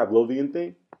like Pavlovian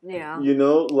thing. Yeah.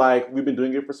 Like we've been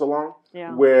doing it for so long.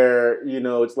 Yeah. Where,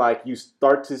 it's like you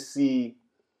start to see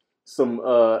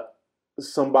somebody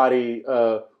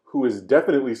who is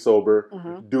definitely sober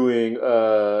doing,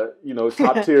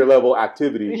 top tier level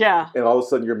activity. Yeah. And all of a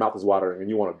sudden your mouth is watering and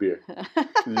you want a beer.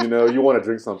 You want to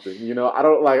drink something.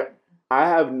 I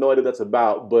have no idea what that's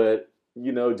about, but,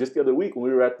 just the other week when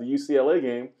we were at the UCLA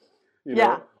game,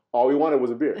 all we wanted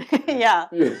was a beer. Yeah.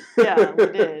 Yeah, we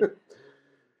did.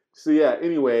 So yeah,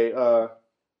 anyway,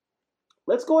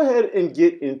 let's go ahead and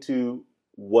get into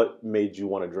what made you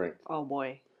want to drink. Oh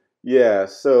boy. Yeah,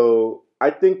 so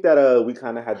I think that we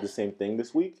kind of had the same thing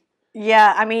this week.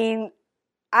 Yeah,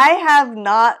 I have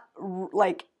not,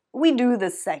 like, we do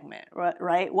this segment,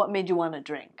 right? What made you want to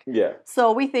drink? Yeah.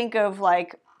 So we think of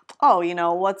like, oh,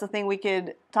 what's the thing we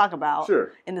could talk about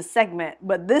in the segment?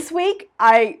 But this week,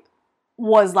 I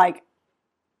was like,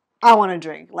 I want to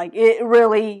drink. Like, it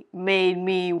really made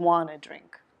me want to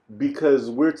drink. Because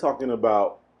we're talking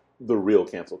about the real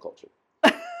cancel culture,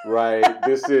 right?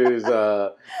 This is,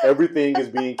 everything is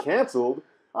being canceled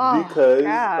because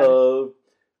of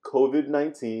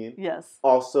COVID-19. Yes.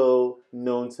 Also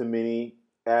known to many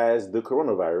as the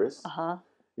coronavirus.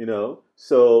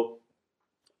 So,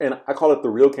 and I call it the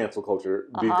real cancel culture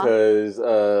because,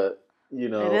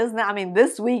 It is not,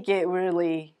 this week it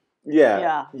really...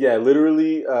 Yeah,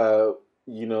 literally,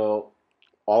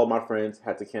 all of my friends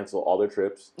had to cancel all their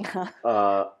trips.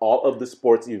 All of the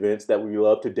sports events that we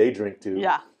love to day drink to,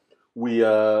 Yeah. we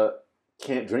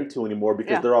can't drink to anymore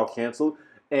because Yeah. they're all canceled.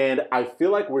 And I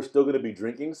feel like we're still going to be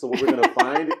drinking. So what we're going to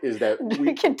find is that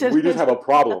we just have a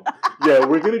problem. Yeah,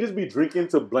 we're going to just be drinking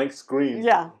to blank screens.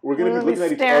 Yeah. We're going to be looking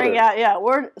at each staring other. Yeah,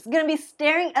 we're going to be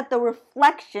staring at the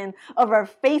reflection of our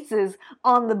faces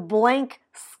on the blank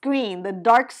screen, the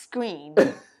dark screen,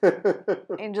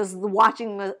 and just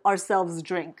watching ourselves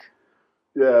drink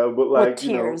Yeah, but like, with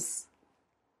tears.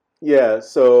 Yeah,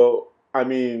 so, I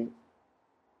mean,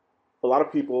 a lot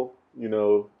of people,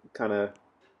 kind of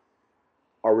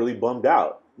are really bummed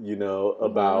out,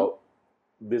 about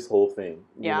this whole thing,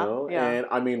 Yeah. And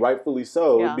I mean, rightfully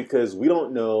so, because we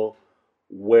don't know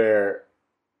where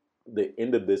the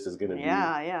end of this is going to be.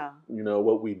 Yeah.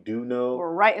 What we do know.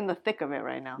 We're right in the thick of it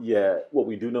right now. Yeah, what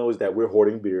we do know is that we're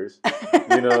hoarding beers.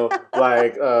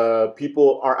 Like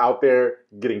people are out there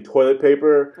getting toilet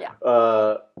paper,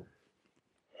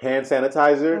 hand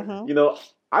sanitizer.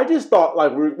 I just thought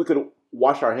like we could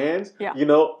wash our hands. Yeah.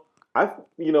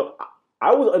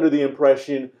 I was under the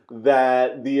impression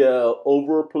that the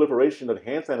over proliferation of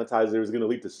hand sanitizer is going to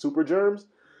lead to super germs.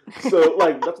 So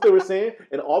like that's what they were saying,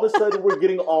 and all of a sudden we're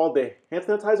getting all the hand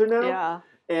sanitizer now. Yeah.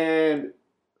 And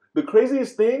the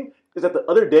craziest thing is that the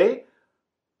other day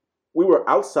we were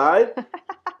outside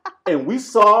and we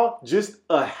saw just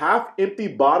a half-empty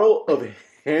bottle of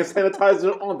hand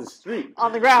sanitizer on the street.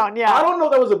 On the ground, yeah. I don't know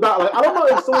what that was about. Like, I don't know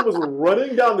if someone was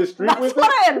running down the street with it. That's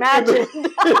what I imagined. In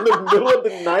the middle of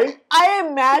the night. I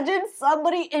imagined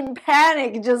somebody in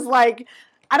panic, just like,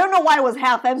 I don't know why it was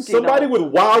half empty. Somebody with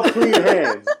wild clean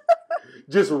hands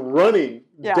just running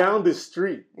down the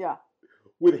street. Yeah.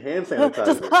 With hand sanitizer.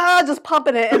 just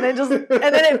pumping it, and then it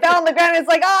fell on the ground, and it's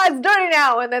like, it's dirty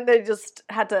now, and then they just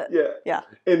had to... Yeah.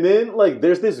 And then, like,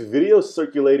 there's this video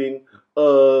circulating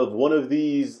of one of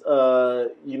these, I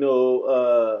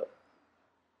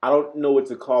don't know what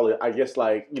to call it. I guess,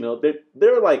 like,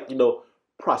 they're like,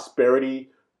 prosperity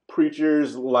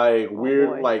preachers, like, weird,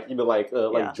 boy. like, like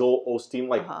Joel Osteen,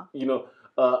 like,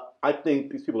 I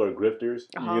think these people are grifters,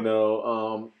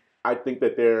 I think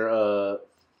that they're...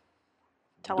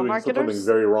 doing something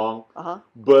very wrong.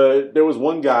 But there was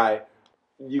one guy,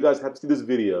 you guys have to see this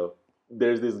video.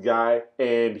 There's this guy,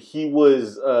 and he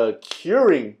was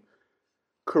curing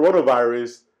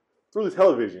coronavirus through the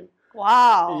television.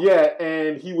 Wow. Yeah,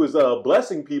 and he was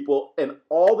blessing people, and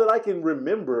all that I can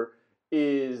remember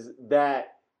is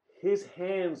that his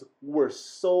hands were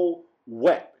so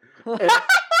wet. And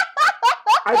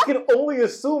I can only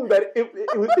assume that it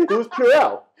was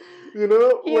Purell. He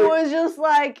was just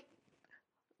like...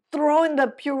 throwing the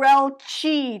Purell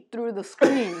chi through the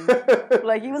screen.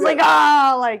 Like, he was like,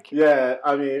 like... Yeah,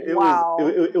 I mean,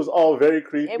 it was all very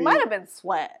creepy. It might have been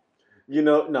sweat.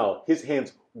 No, his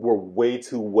hands were way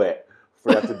too wet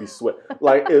for that to be sweat.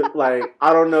 Like,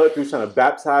 I don't know if he was trying to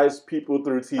baptize people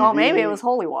through TV. Oh, maybe it was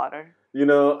holy water. I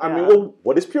mean, well,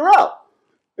 what is Purell?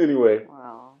 Anyway,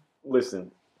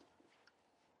 listen.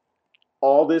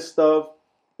 All this stuff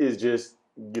is just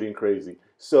getting crazy.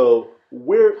 So,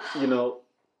 we're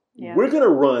going to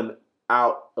run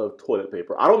out of toilet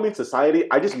paper. I don't mean society.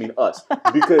 I just mean us.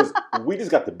 Because we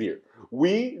just got the beer.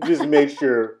 We just made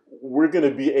sure we're going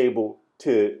to be able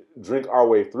to drink our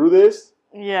way through this.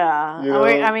 Yeah.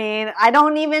 I mean, I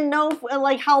don't even know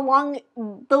how long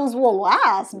those will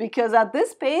last. Because at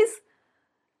this pace,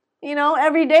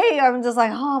 every day I'm just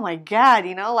like, oh my God,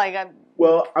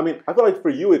 Well, I mean, I feel like for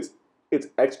you it's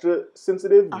extra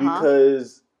sensitive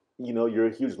because, you're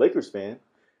a huge Lakers fan.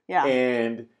 Yeah.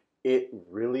 And it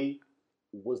really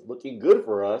was looking good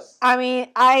for us. I mean,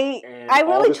 I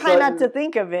really try not to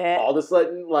think of it. All of a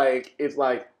sudden, like, it's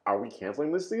like, are we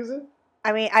canceling this season?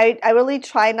 I mean, I really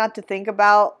try not to think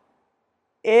about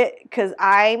it because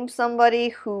I'm somebody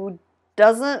who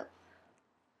doesn't...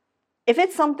 If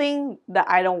it's something that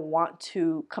I don't want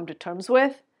to come to terms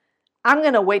with, I'm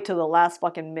going to wait till the last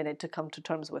fucking minute to come to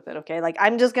terms with it, okay? Like,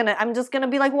 I'm just gonna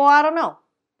be like, well, I don't know.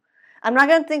 I'm not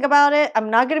going to think about it. I'm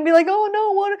not going to be like, oh,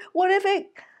 no, what if it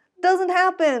doesn't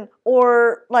happen?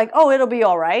 Or like, oh, it'll be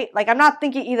all right. Like, I'm not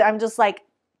thinking either. I'm just like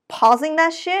pausing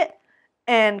that shit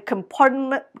and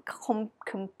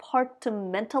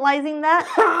compartmentalizing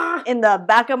that in the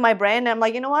back of my brain. And I'm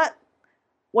like, you know what?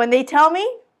 When they tell me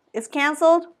it's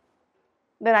canceled,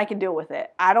 then I can deal with it.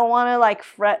 I don't want to like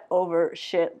fret over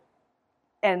shit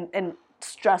and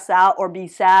stress out or be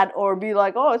sad or be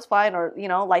like, oh, it's fine, or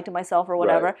lie to myself or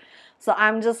whatever. Right. So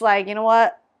I'm just like, you know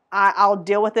what, I'll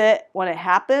deal with it when it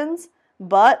happens,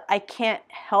 but I can't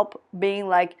help being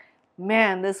like,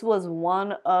 man, this was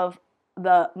one of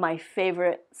my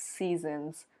favorite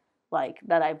seasons like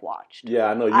that I've watched. Yeah,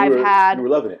 I know you were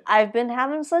loving it. I've been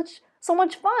having so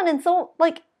much fun, and so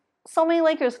many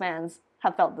Lakers fans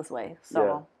have felt this way. So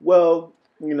yeah. Well,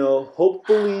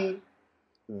 hopefully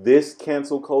this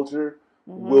cancel culture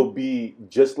will be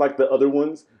just like the other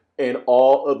ones, and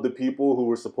all of the people who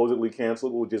were supposedly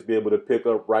canceled will just be able to pick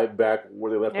up right back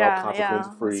where they left off, consequence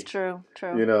free. That's true.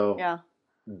 Yeah.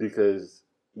 Because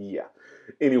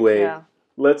Anyway,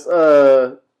 let's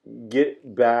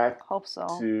get back. Hope so.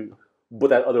 But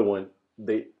that other one,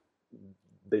 they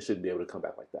shouldn't be able to come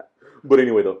back like that. But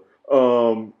anyway, though,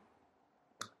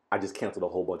 I just canceled a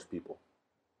whole bunch of people.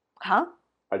 Huh?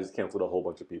 I just canceled a whole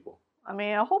bunch of people. I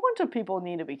mean, a whole bunch of people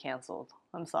need to be canceled.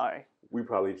 I'm sorry. We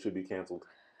probably should be canceled.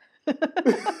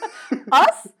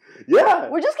 Us? Yeah.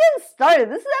 We're just getting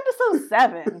started. This is episode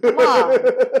 7. Come on.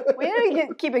 We need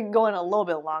to keep it going a little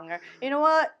bit longer. You know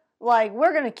what? Like,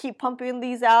 we're going to keep pumping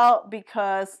these out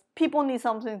because people need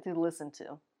something to listen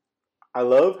to. I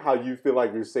love how you feel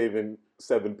like you're saving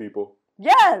 7 people.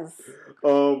 Yes.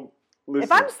 Listen.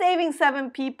 If I'm saving 7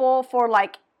 people for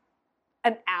like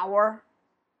an hour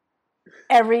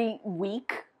every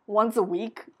week, once a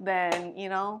week, then,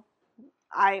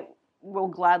 I will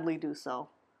gladly do so.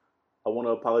 I want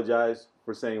to apologize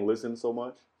for saying listen so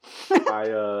much.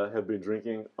 I have been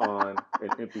drinking on an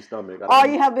empty stomach. All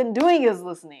you have been doing is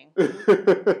listening.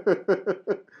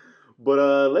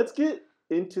 But let's get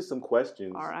into some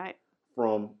questions. All right.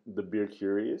 From the Beer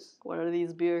Curious. What are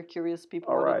these beer curious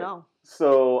people want to know?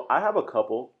 So I have a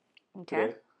couple.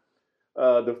 Okay.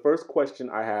 The first question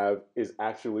I have is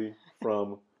actually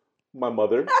from my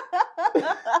mother.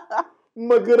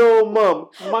 My good old mom.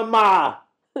 My ma.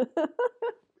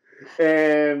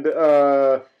 And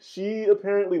she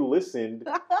apparently listened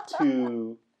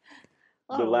to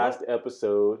the last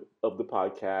episode of the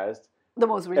podcast. The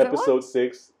most recent episode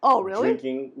 6. Oh, really?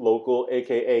 Drinking Local,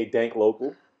 a.k.a. Dank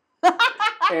Local.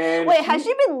 And wait, has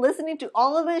she been listening to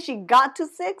all of it? She got to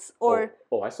 6, or?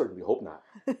 Oh, I certainly hope not.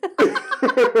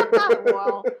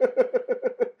 Wow.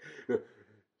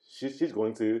 She's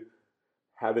going to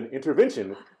have an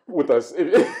intervention with us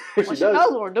if she she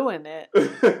knows we're doing it.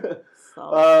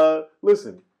 So.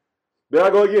 Listen, there I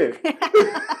go again.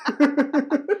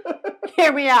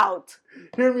 Hear me out.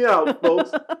 Hear me out,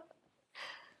 folks.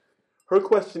 Her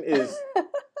question is,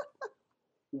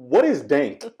 what is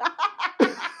dank?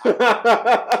 Would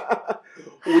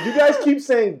you guys keep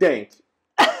saying dank?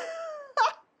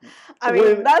 I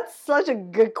mean, that's such a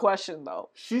good question, though.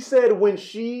 She said when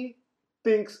she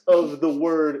thinks of the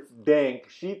word dank,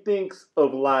 she thinks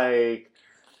of like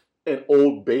an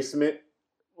old basement,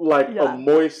 like a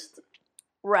moist,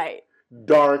 right,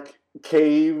 dark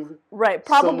cave, right?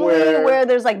 Probably where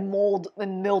there's like mold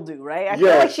and mildew, right? I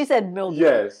feel like she said mildew.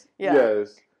 Yes,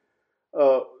 yes.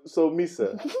 So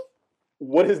Misa,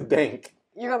 what is dank?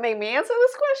 You're gonna make me answer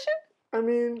this question? I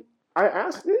mean, I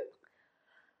asked it.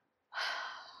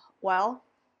 Well,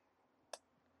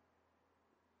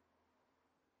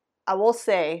 I will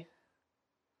say,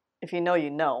 if you know, you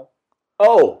know.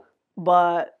 Oh.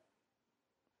 But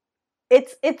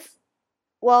it's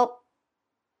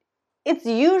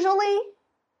usually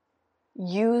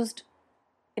used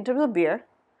in terms of beer.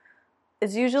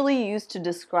 It's usually used to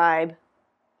describe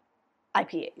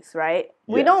IPAs, right?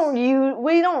 Yes.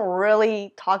 We don't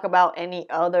really talk about any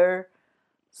other.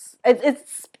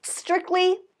 It's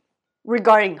strictly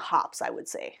regarding hops, I would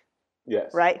say.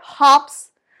 Yes. Right? Hops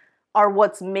are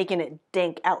what's making it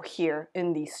dank out here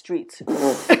in these streets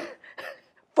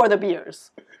for the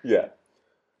beers. Yeah.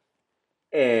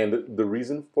 And the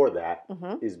reason for that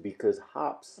is because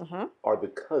hops are the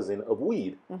cousin of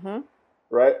weed.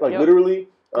 Right? Like literally,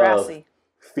 grassy.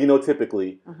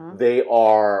 Phenotypically, they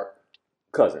are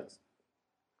cousins.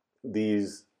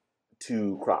 These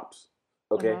 2 crops.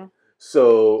 Okay?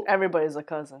 So everybody's a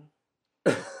cousin.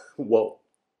 Whoa.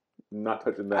 Not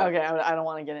touching that. Okay, I don't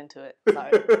want to get into it.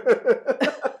 Sorry.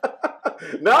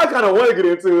 Now I kind of want to get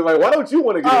into it. Like, why don't you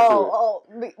want to get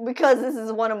into it? Because this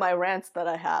is one of my rants that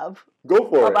I have. Go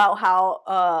for it. About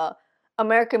how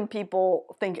American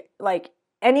people think, like,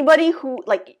 anybody who,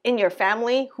 like, in your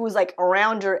family who's, like,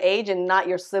 around your age and not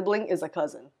your sibling is a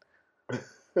cousin.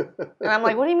 And I'm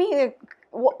like, what do you mean?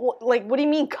 What do you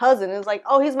mean cousin? And it's like,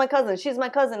 oh, he's my cousin. She's my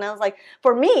cousin. And I was like,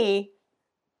 for me,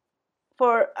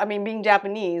 being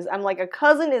Japanese, I'm like, a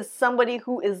cousin is somebody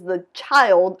who is the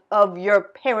child of your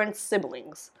parents'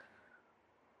 siblings.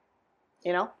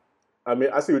 You know? I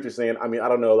mean, I see what you're saying. I mean, I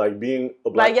don't know, like being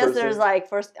a black person. I guess there's like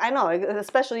I know,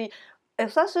 especially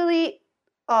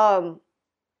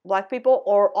black people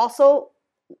or also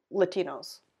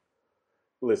Latinos.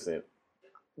 Listen,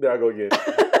 there I go again.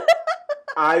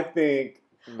 I think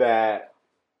that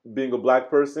being a black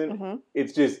person, Mm-hmm.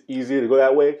 it's just easier to go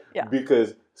that way Yeah.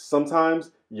 because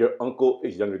sometimes your uncle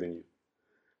is younger than you.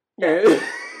 Yeah.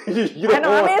 And you I don't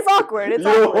know. I want, mean, it's awkward. It's you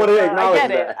don't awkward. want to But acknowledge I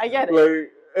get it. that. I get it.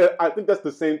 Like, I think that's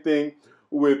the same thing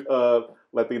with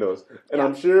Latinos. And Yeah.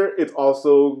 I'm sure it's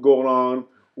also going on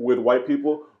with white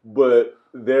people, but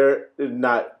they're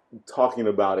not talking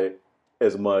about it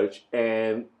as much.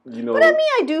 And, you know. But I mean,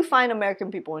 I do find American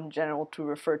people in general to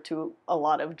refer to a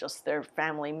lot of just their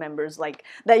family members, like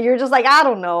that. You're just like, I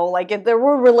don't know, like if they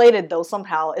were related though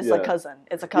somehow, it's a Yeah. cousin.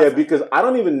 It's a Yeah, cousin. because I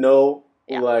don't even know,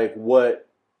 Yeah. like, what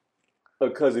a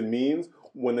cousin means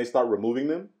when they start removing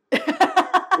them.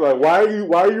 Like, why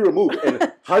are you removed?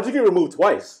 And how'd you get removed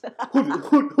twice?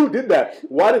 Who did that?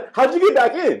 How'd you get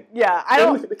back in? Yeah, I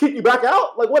don't. They kick you back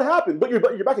out? Like, what happened? But you're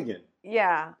back again.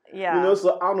 Yeah, yeah. You know,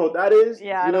 so I don't know what that is.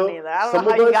 Yeah, you I know, don't either. I don't some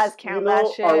know how of you us, guys count you know,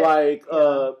 that shit.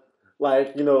 are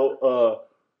like, Yeah.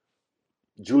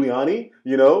 Giuliani,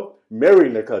 you know,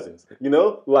 marrying their cousins. You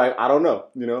know, like, I don't know.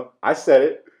 You know, I said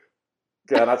it.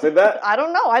 Can I say that? I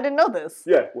don't know. I didn't know this.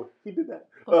 Yeah, well, he did that.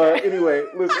 Okay. Anyway,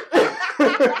 listen.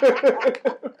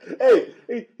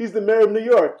 Hey, he's the mayor of New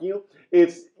York. You know,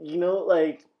 it's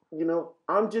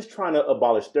I'm just trying to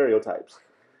abolish stereotypes.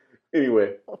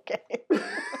 Anyway. Okay.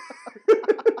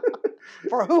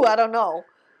 For who? I don't know.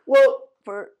 Well,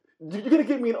 For you're gonna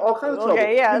get me in all kinds of trouble.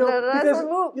 okay, yeah. You know, That's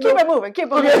because, keep it moving. Keep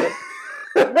it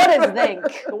moving. What is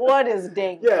dank? What is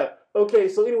dank? Yeah. Okay.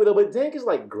 So anyway, though, but dank is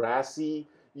like grassy.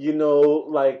 You know,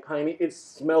 like piney. It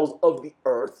smells of the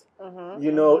earth. Mm-hmm,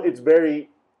 You know, mm-hmm. it's very.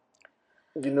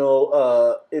 You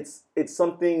know, it's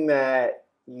something that,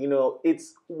 you know,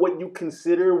 it's what you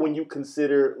consider when you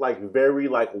consider like very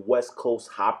like West Coast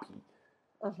hoppy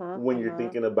when you're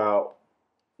thinking about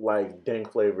like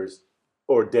dank flavors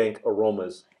or dank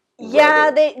aromas. Yeah,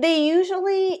 rather. they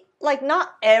usually like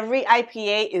not every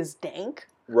IPA is dank,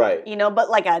 Right. you know, but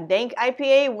like a dank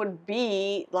IPA would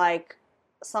be like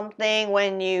something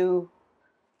when you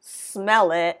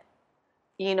smell it,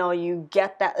 you know, you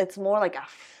get that it's more like a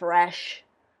fresh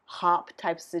hop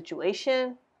type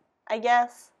situation, I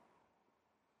guess.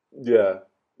 Yeah.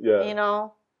 Yeah. You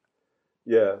know?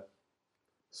 Yeah.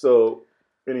 So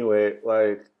anyway,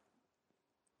 like,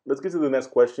 let's get to the next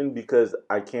question because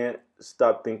I can't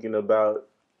stop thinking about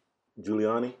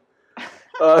Giuliani.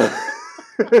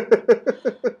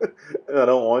 And I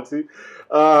don't want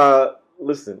to.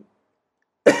 Listen.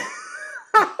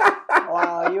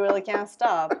 Wow, you really can't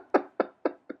stop.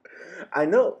 I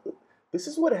know. This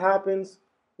is what happens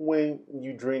when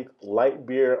you drink light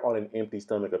beer on an empty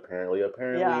stomach, apparently.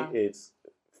 Yeah. It's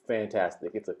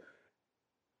fantastic.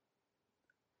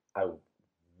 I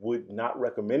would not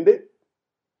recommend it,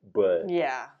 but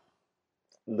Yeah.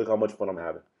 look how much fun I'm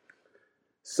having.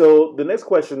 So the next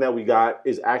question that we got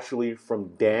is actually from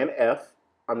Dan F.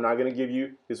 I'm not going to give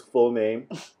you his full name.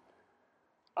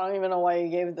 I don't even know why you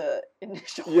gave the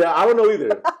initial. Yeah, I don't know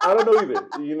either.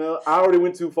 You know, I already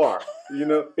went too far. You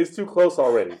know, it's too close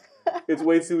already. It's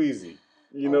way too easy.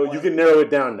 You know, you can narrow it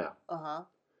down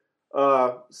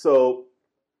now. So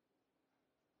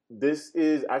this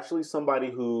is actually somebody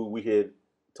who we had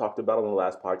talked about on the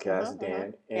last podcast,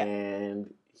 Dan,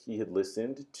 and he had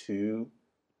listened to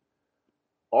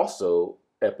also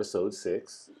episode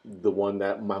 6, the one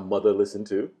that my mother listened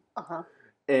to.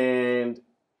 And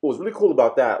what was really cool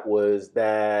about that was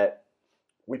that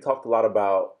we talked a lot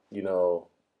about, you know,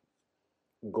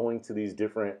 going to these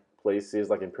different places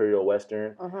like Imperial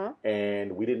Western,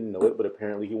 and we didn't know it, but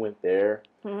apparently he went there.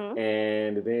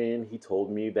 And then he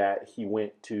told me that he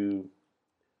went to,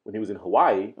 when he was in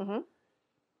Hawaii,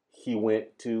 he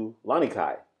went to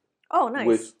Lanikai. Oh, nice.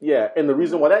 Which, yeah, and the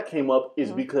reason why that came up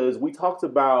is because we talked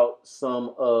about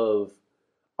some of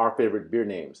our favorite beer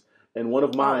names. And one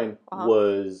of mine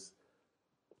was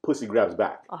Pussy Grabs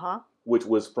Back, which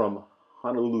was from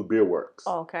Honolulu Beer Works.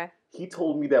 Oh, okay. He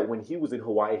told me that when he was in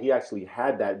Hawaii, he actually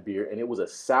had that beer, and it was a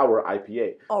sour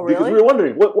IPA. Oh, really? Because we were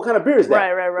wondering, what kind of beer is that?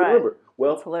 Right. Remember?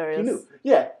 Well, That's hilarious. he knew.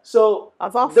 Yeah, so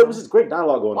that's awesome. There was this great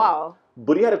dialogue going on. Wow.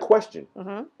 But he had a question.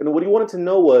 And what he wanted to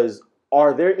know was,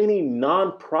 are there any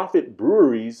non-profit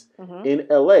breweries in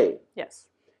LA? Yes.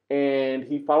 And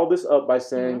he followed this up by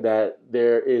saying that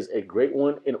there is a great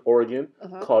one in Oregon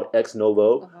called Ex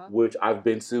Novo, which I've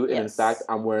been to. And in fact,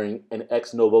 I'm wearing an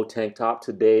Ex Novo tank top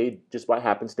today just by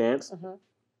happenstance.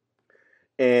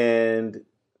 And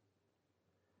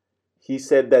he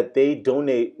said that they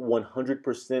donate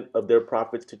 100% of their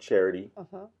profits to charity.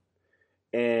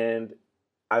 And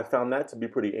I found that to be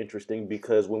pretty interesting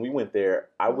because when we went there,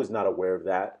 I was not aware of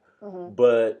that.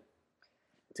 But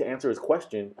to answer his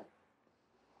question,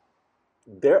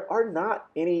 there are not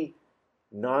any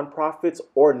nonprofits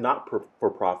or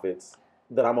not-for-profits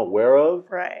that I'm aware of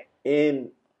Right.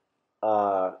 in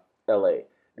LA.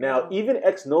 Now, Yeah. even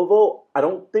Ex Novo, I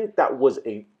don't think that was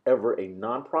ever a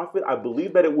nonprofit. I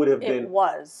believe that it would have It been.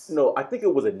 was. No, I think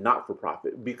it was a not for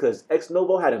profit because Ex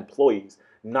Novo had employees,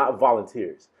 not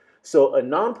volunteers. So a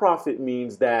nonprofit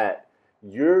means that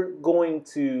you're going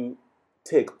to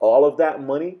take all of that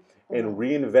money and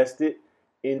reinvest it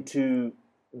into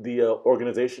the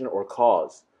organization or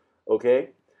cause.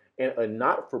 Okay? And a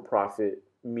not for profit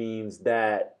means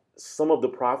that some of the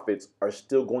profits are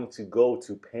still going to go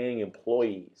to paying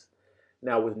employees.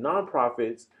 Now, with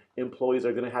nonprofits, employees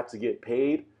are going to have to get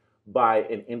paid by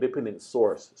an independent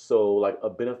source. So, like a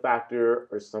benefactor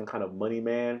or some kind of money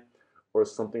man or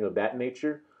something of that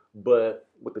nature. But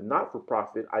with the not for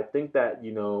profit, I think that,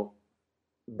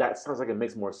 that sounds like it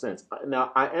makes more sense.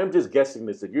 Now, I am just guessing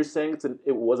this. If you're saying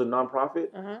it was a nonprofit,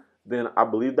 then I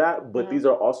believe that. But these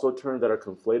are also terms that are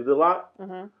conflated a lot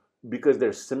because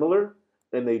they're similar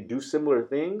and they do similar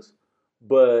things.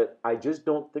 But I just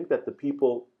don't think that the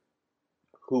people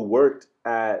who worked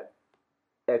at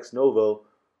Ex Novo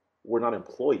were not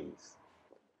employees.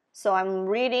 So I'm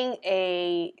reading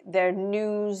their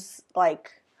news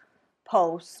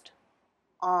post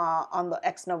on the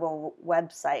Ex Novo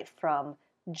website from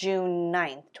June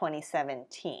 9th,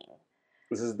 2017.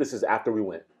 This is after we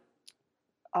went.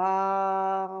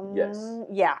 Yes.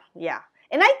 Yeah.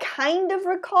 And I kind of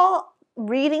recall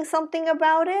reading something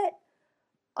about it.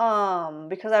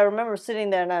 Because I remember sitting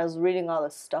there and I was reading all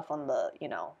this stuff on the,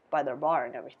 by their bar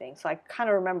and everything. So I kind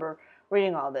of remember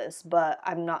reading all this, but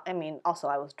also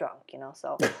I was drunk,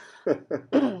 so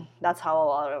that's how a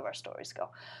lot of our stories go.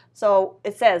 So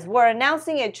it says, we're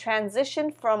announcing a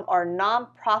transition from our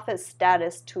nonprofit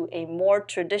status to a more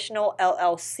traditional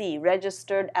LLC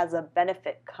registered as a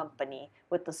benefit company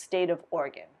with the state of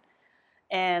Oregon.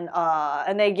 And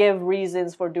they give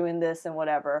reasons for doing this and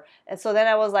whatever. And so then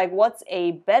I was like, what's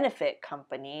a benefit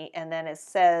company? And then it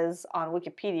says on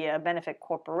Wikipedia, a benefit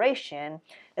corporation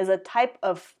is a type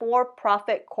of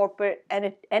for-profit corporate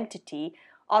entity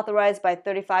authorized by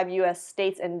 35 U.S.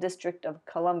 states and District of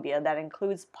Columbia that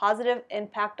includes positive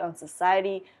impact on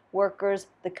society, workers,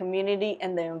 the community,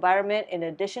 and the environment in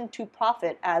addition to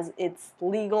profit as its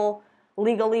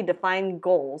legally defined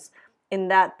goals, in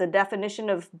that the definition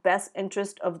of best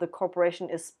interest of the corporation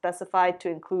is specified to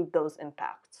include those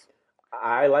impacts.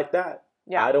 I like that.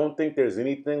 Yeah. I don't think there's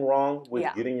anything wrong with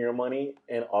getting your money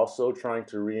and also trying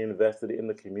to reinvest it in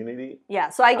the community. Yeah,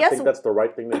 so I think that's the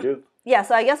right thing to do. Yeah,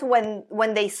 so I guess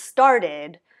when they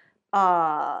started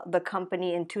the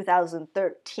company in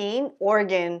 2013,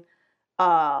 Oregon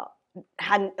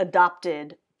hadn't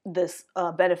adopted this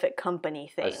benefit company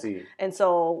thing. I see. And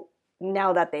so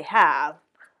now that they have,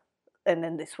 and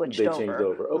then they changed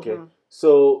over. Okay.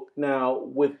 So now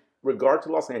with regard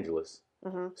to Los Angeles,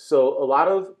 so a lot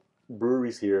of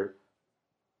breweries here,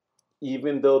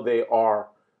 even though they are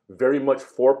very much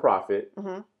for profit,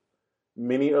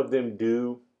 many of them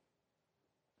do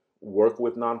work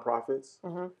with nonprofits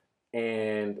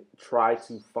and try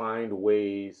to find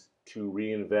ways to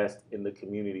reinvest in the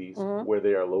communities where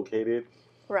they are located.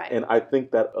 Right. And I think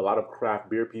that a lot of craft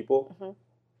beer people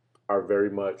are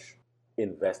very much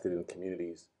invested in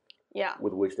communities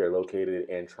with which they're located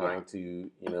and trying to,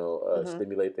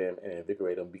 stimulate them and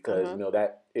invigorate them because,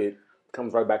 that it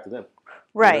comes right back to them.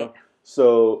 Right.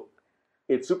 So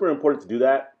it's super important to do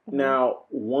that. Now,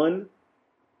 one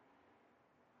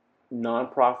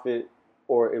nonprofit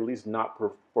or at least not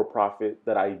for profit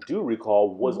that I do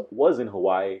recall was in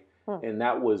Hawaii, and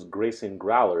that was Grayson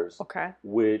Growlers,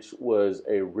 which was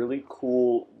a really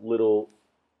cool little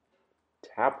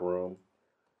tap room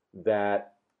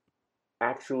that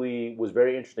actually was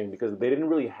very interesting because they didn't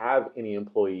really have any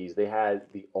employees. They had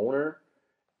the owner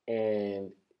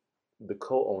and the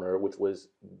co-owner, which was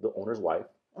the owner's wife.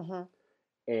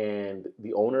 And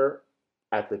the owner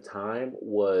at the time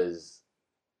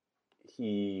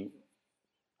he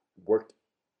worked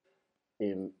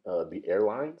in the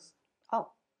airlines. Oh.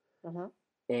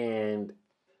 And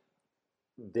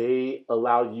they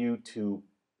allowed you to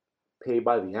pay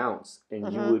by the ounce,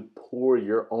 and you would pour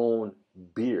your own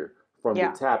beer from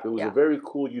the tap. It was a very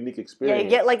cool, unique experience. Yeah, you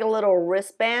get like a little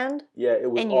wristband. Yeah,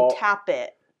 it was and you tap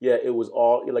it. Yeah, it was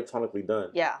all electronically done.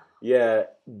 Yeah. Yeah,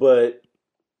 but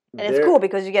and it's cool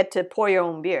because you get to pour your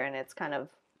own beer, and it's kind of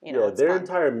their fun.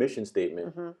 entire mission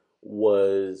statement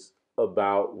was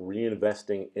about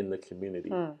reinvesting in the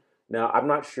community. Now, I'm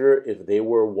not sure if they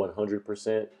were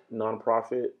 100%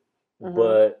 nonprofit,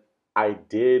 but I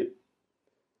did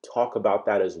talk about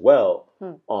that as well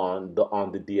on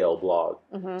the DL blog.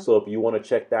 So if you want to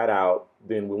check that out,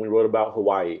 then when we wrote about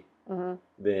Hawaii, Mm-hmm.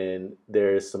 then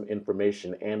there's some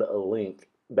information and a link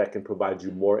that can provide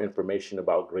you more information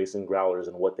about Grayson Growlers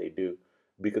and what they do,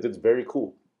 because it's very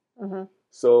cool. Mm-hmm.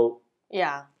 So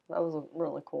Yeah, that was a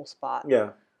really cool spot. yeah,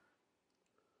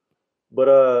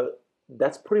 but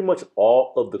that's pretty much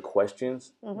all of the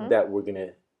questions Mm-hmm. that we're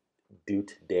gonna do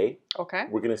today. Okay.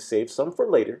 We're gonna save some for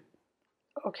later,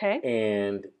 Okay.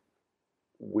 and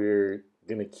we're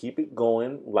gonna keep it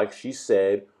going. Like she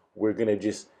said, we're gonna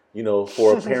just,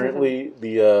 for apparently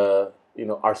the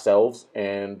ourselves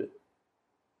and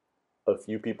a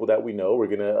few people that we know, we're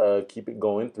gonna keep it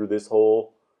going through this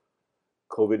whole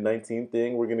COVID-19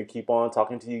 thing. We're gonna keep on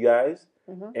talking to you guys,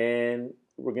 Mm-hmm. and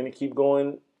we're gonna keep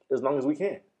going as long as we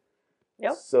can.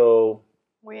 Yep. So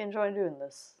We enjoy doing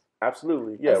this.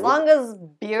 absolutely, yeah. As long as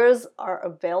beers are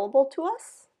available to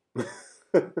us,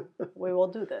 we will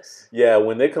do this. Yeah,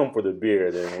 when they come for the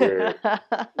beer, then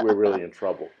we're really in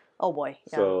trouble. Oh boy.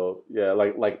 Yeah. So yeah,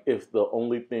 like if the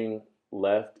only thing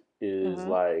left is Mhm.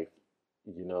 like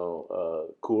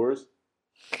Coors,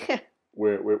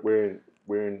 we're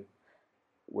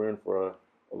in for a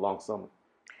long summer.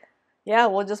 Yeah,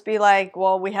 we'll just be like,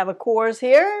 well, we have a Coors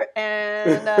here, and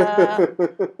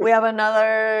we have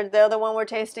another. The other one we're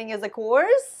tasting is a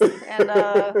Coors, and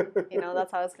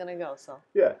that's how it's gonna go. So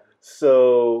Yeah.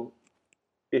 So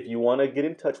if you want to get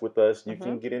in touch with us, you Mm-hmm.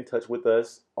 can get in touch with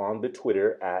us on the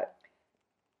Twitter at,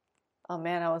 oh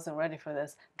man, I wasn't ready for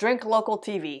this. Drink Local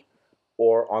TV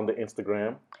or on the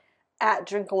Instagram, at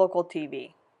Drink Local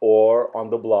TV, or on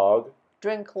the blog.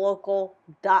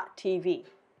 drinklocal.tv.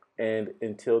 And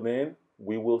until then,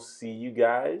 we will see you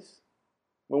guys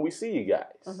when we see you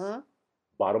guys. Mm-hmm.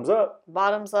 Bottoms up.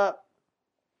 Bottoms up.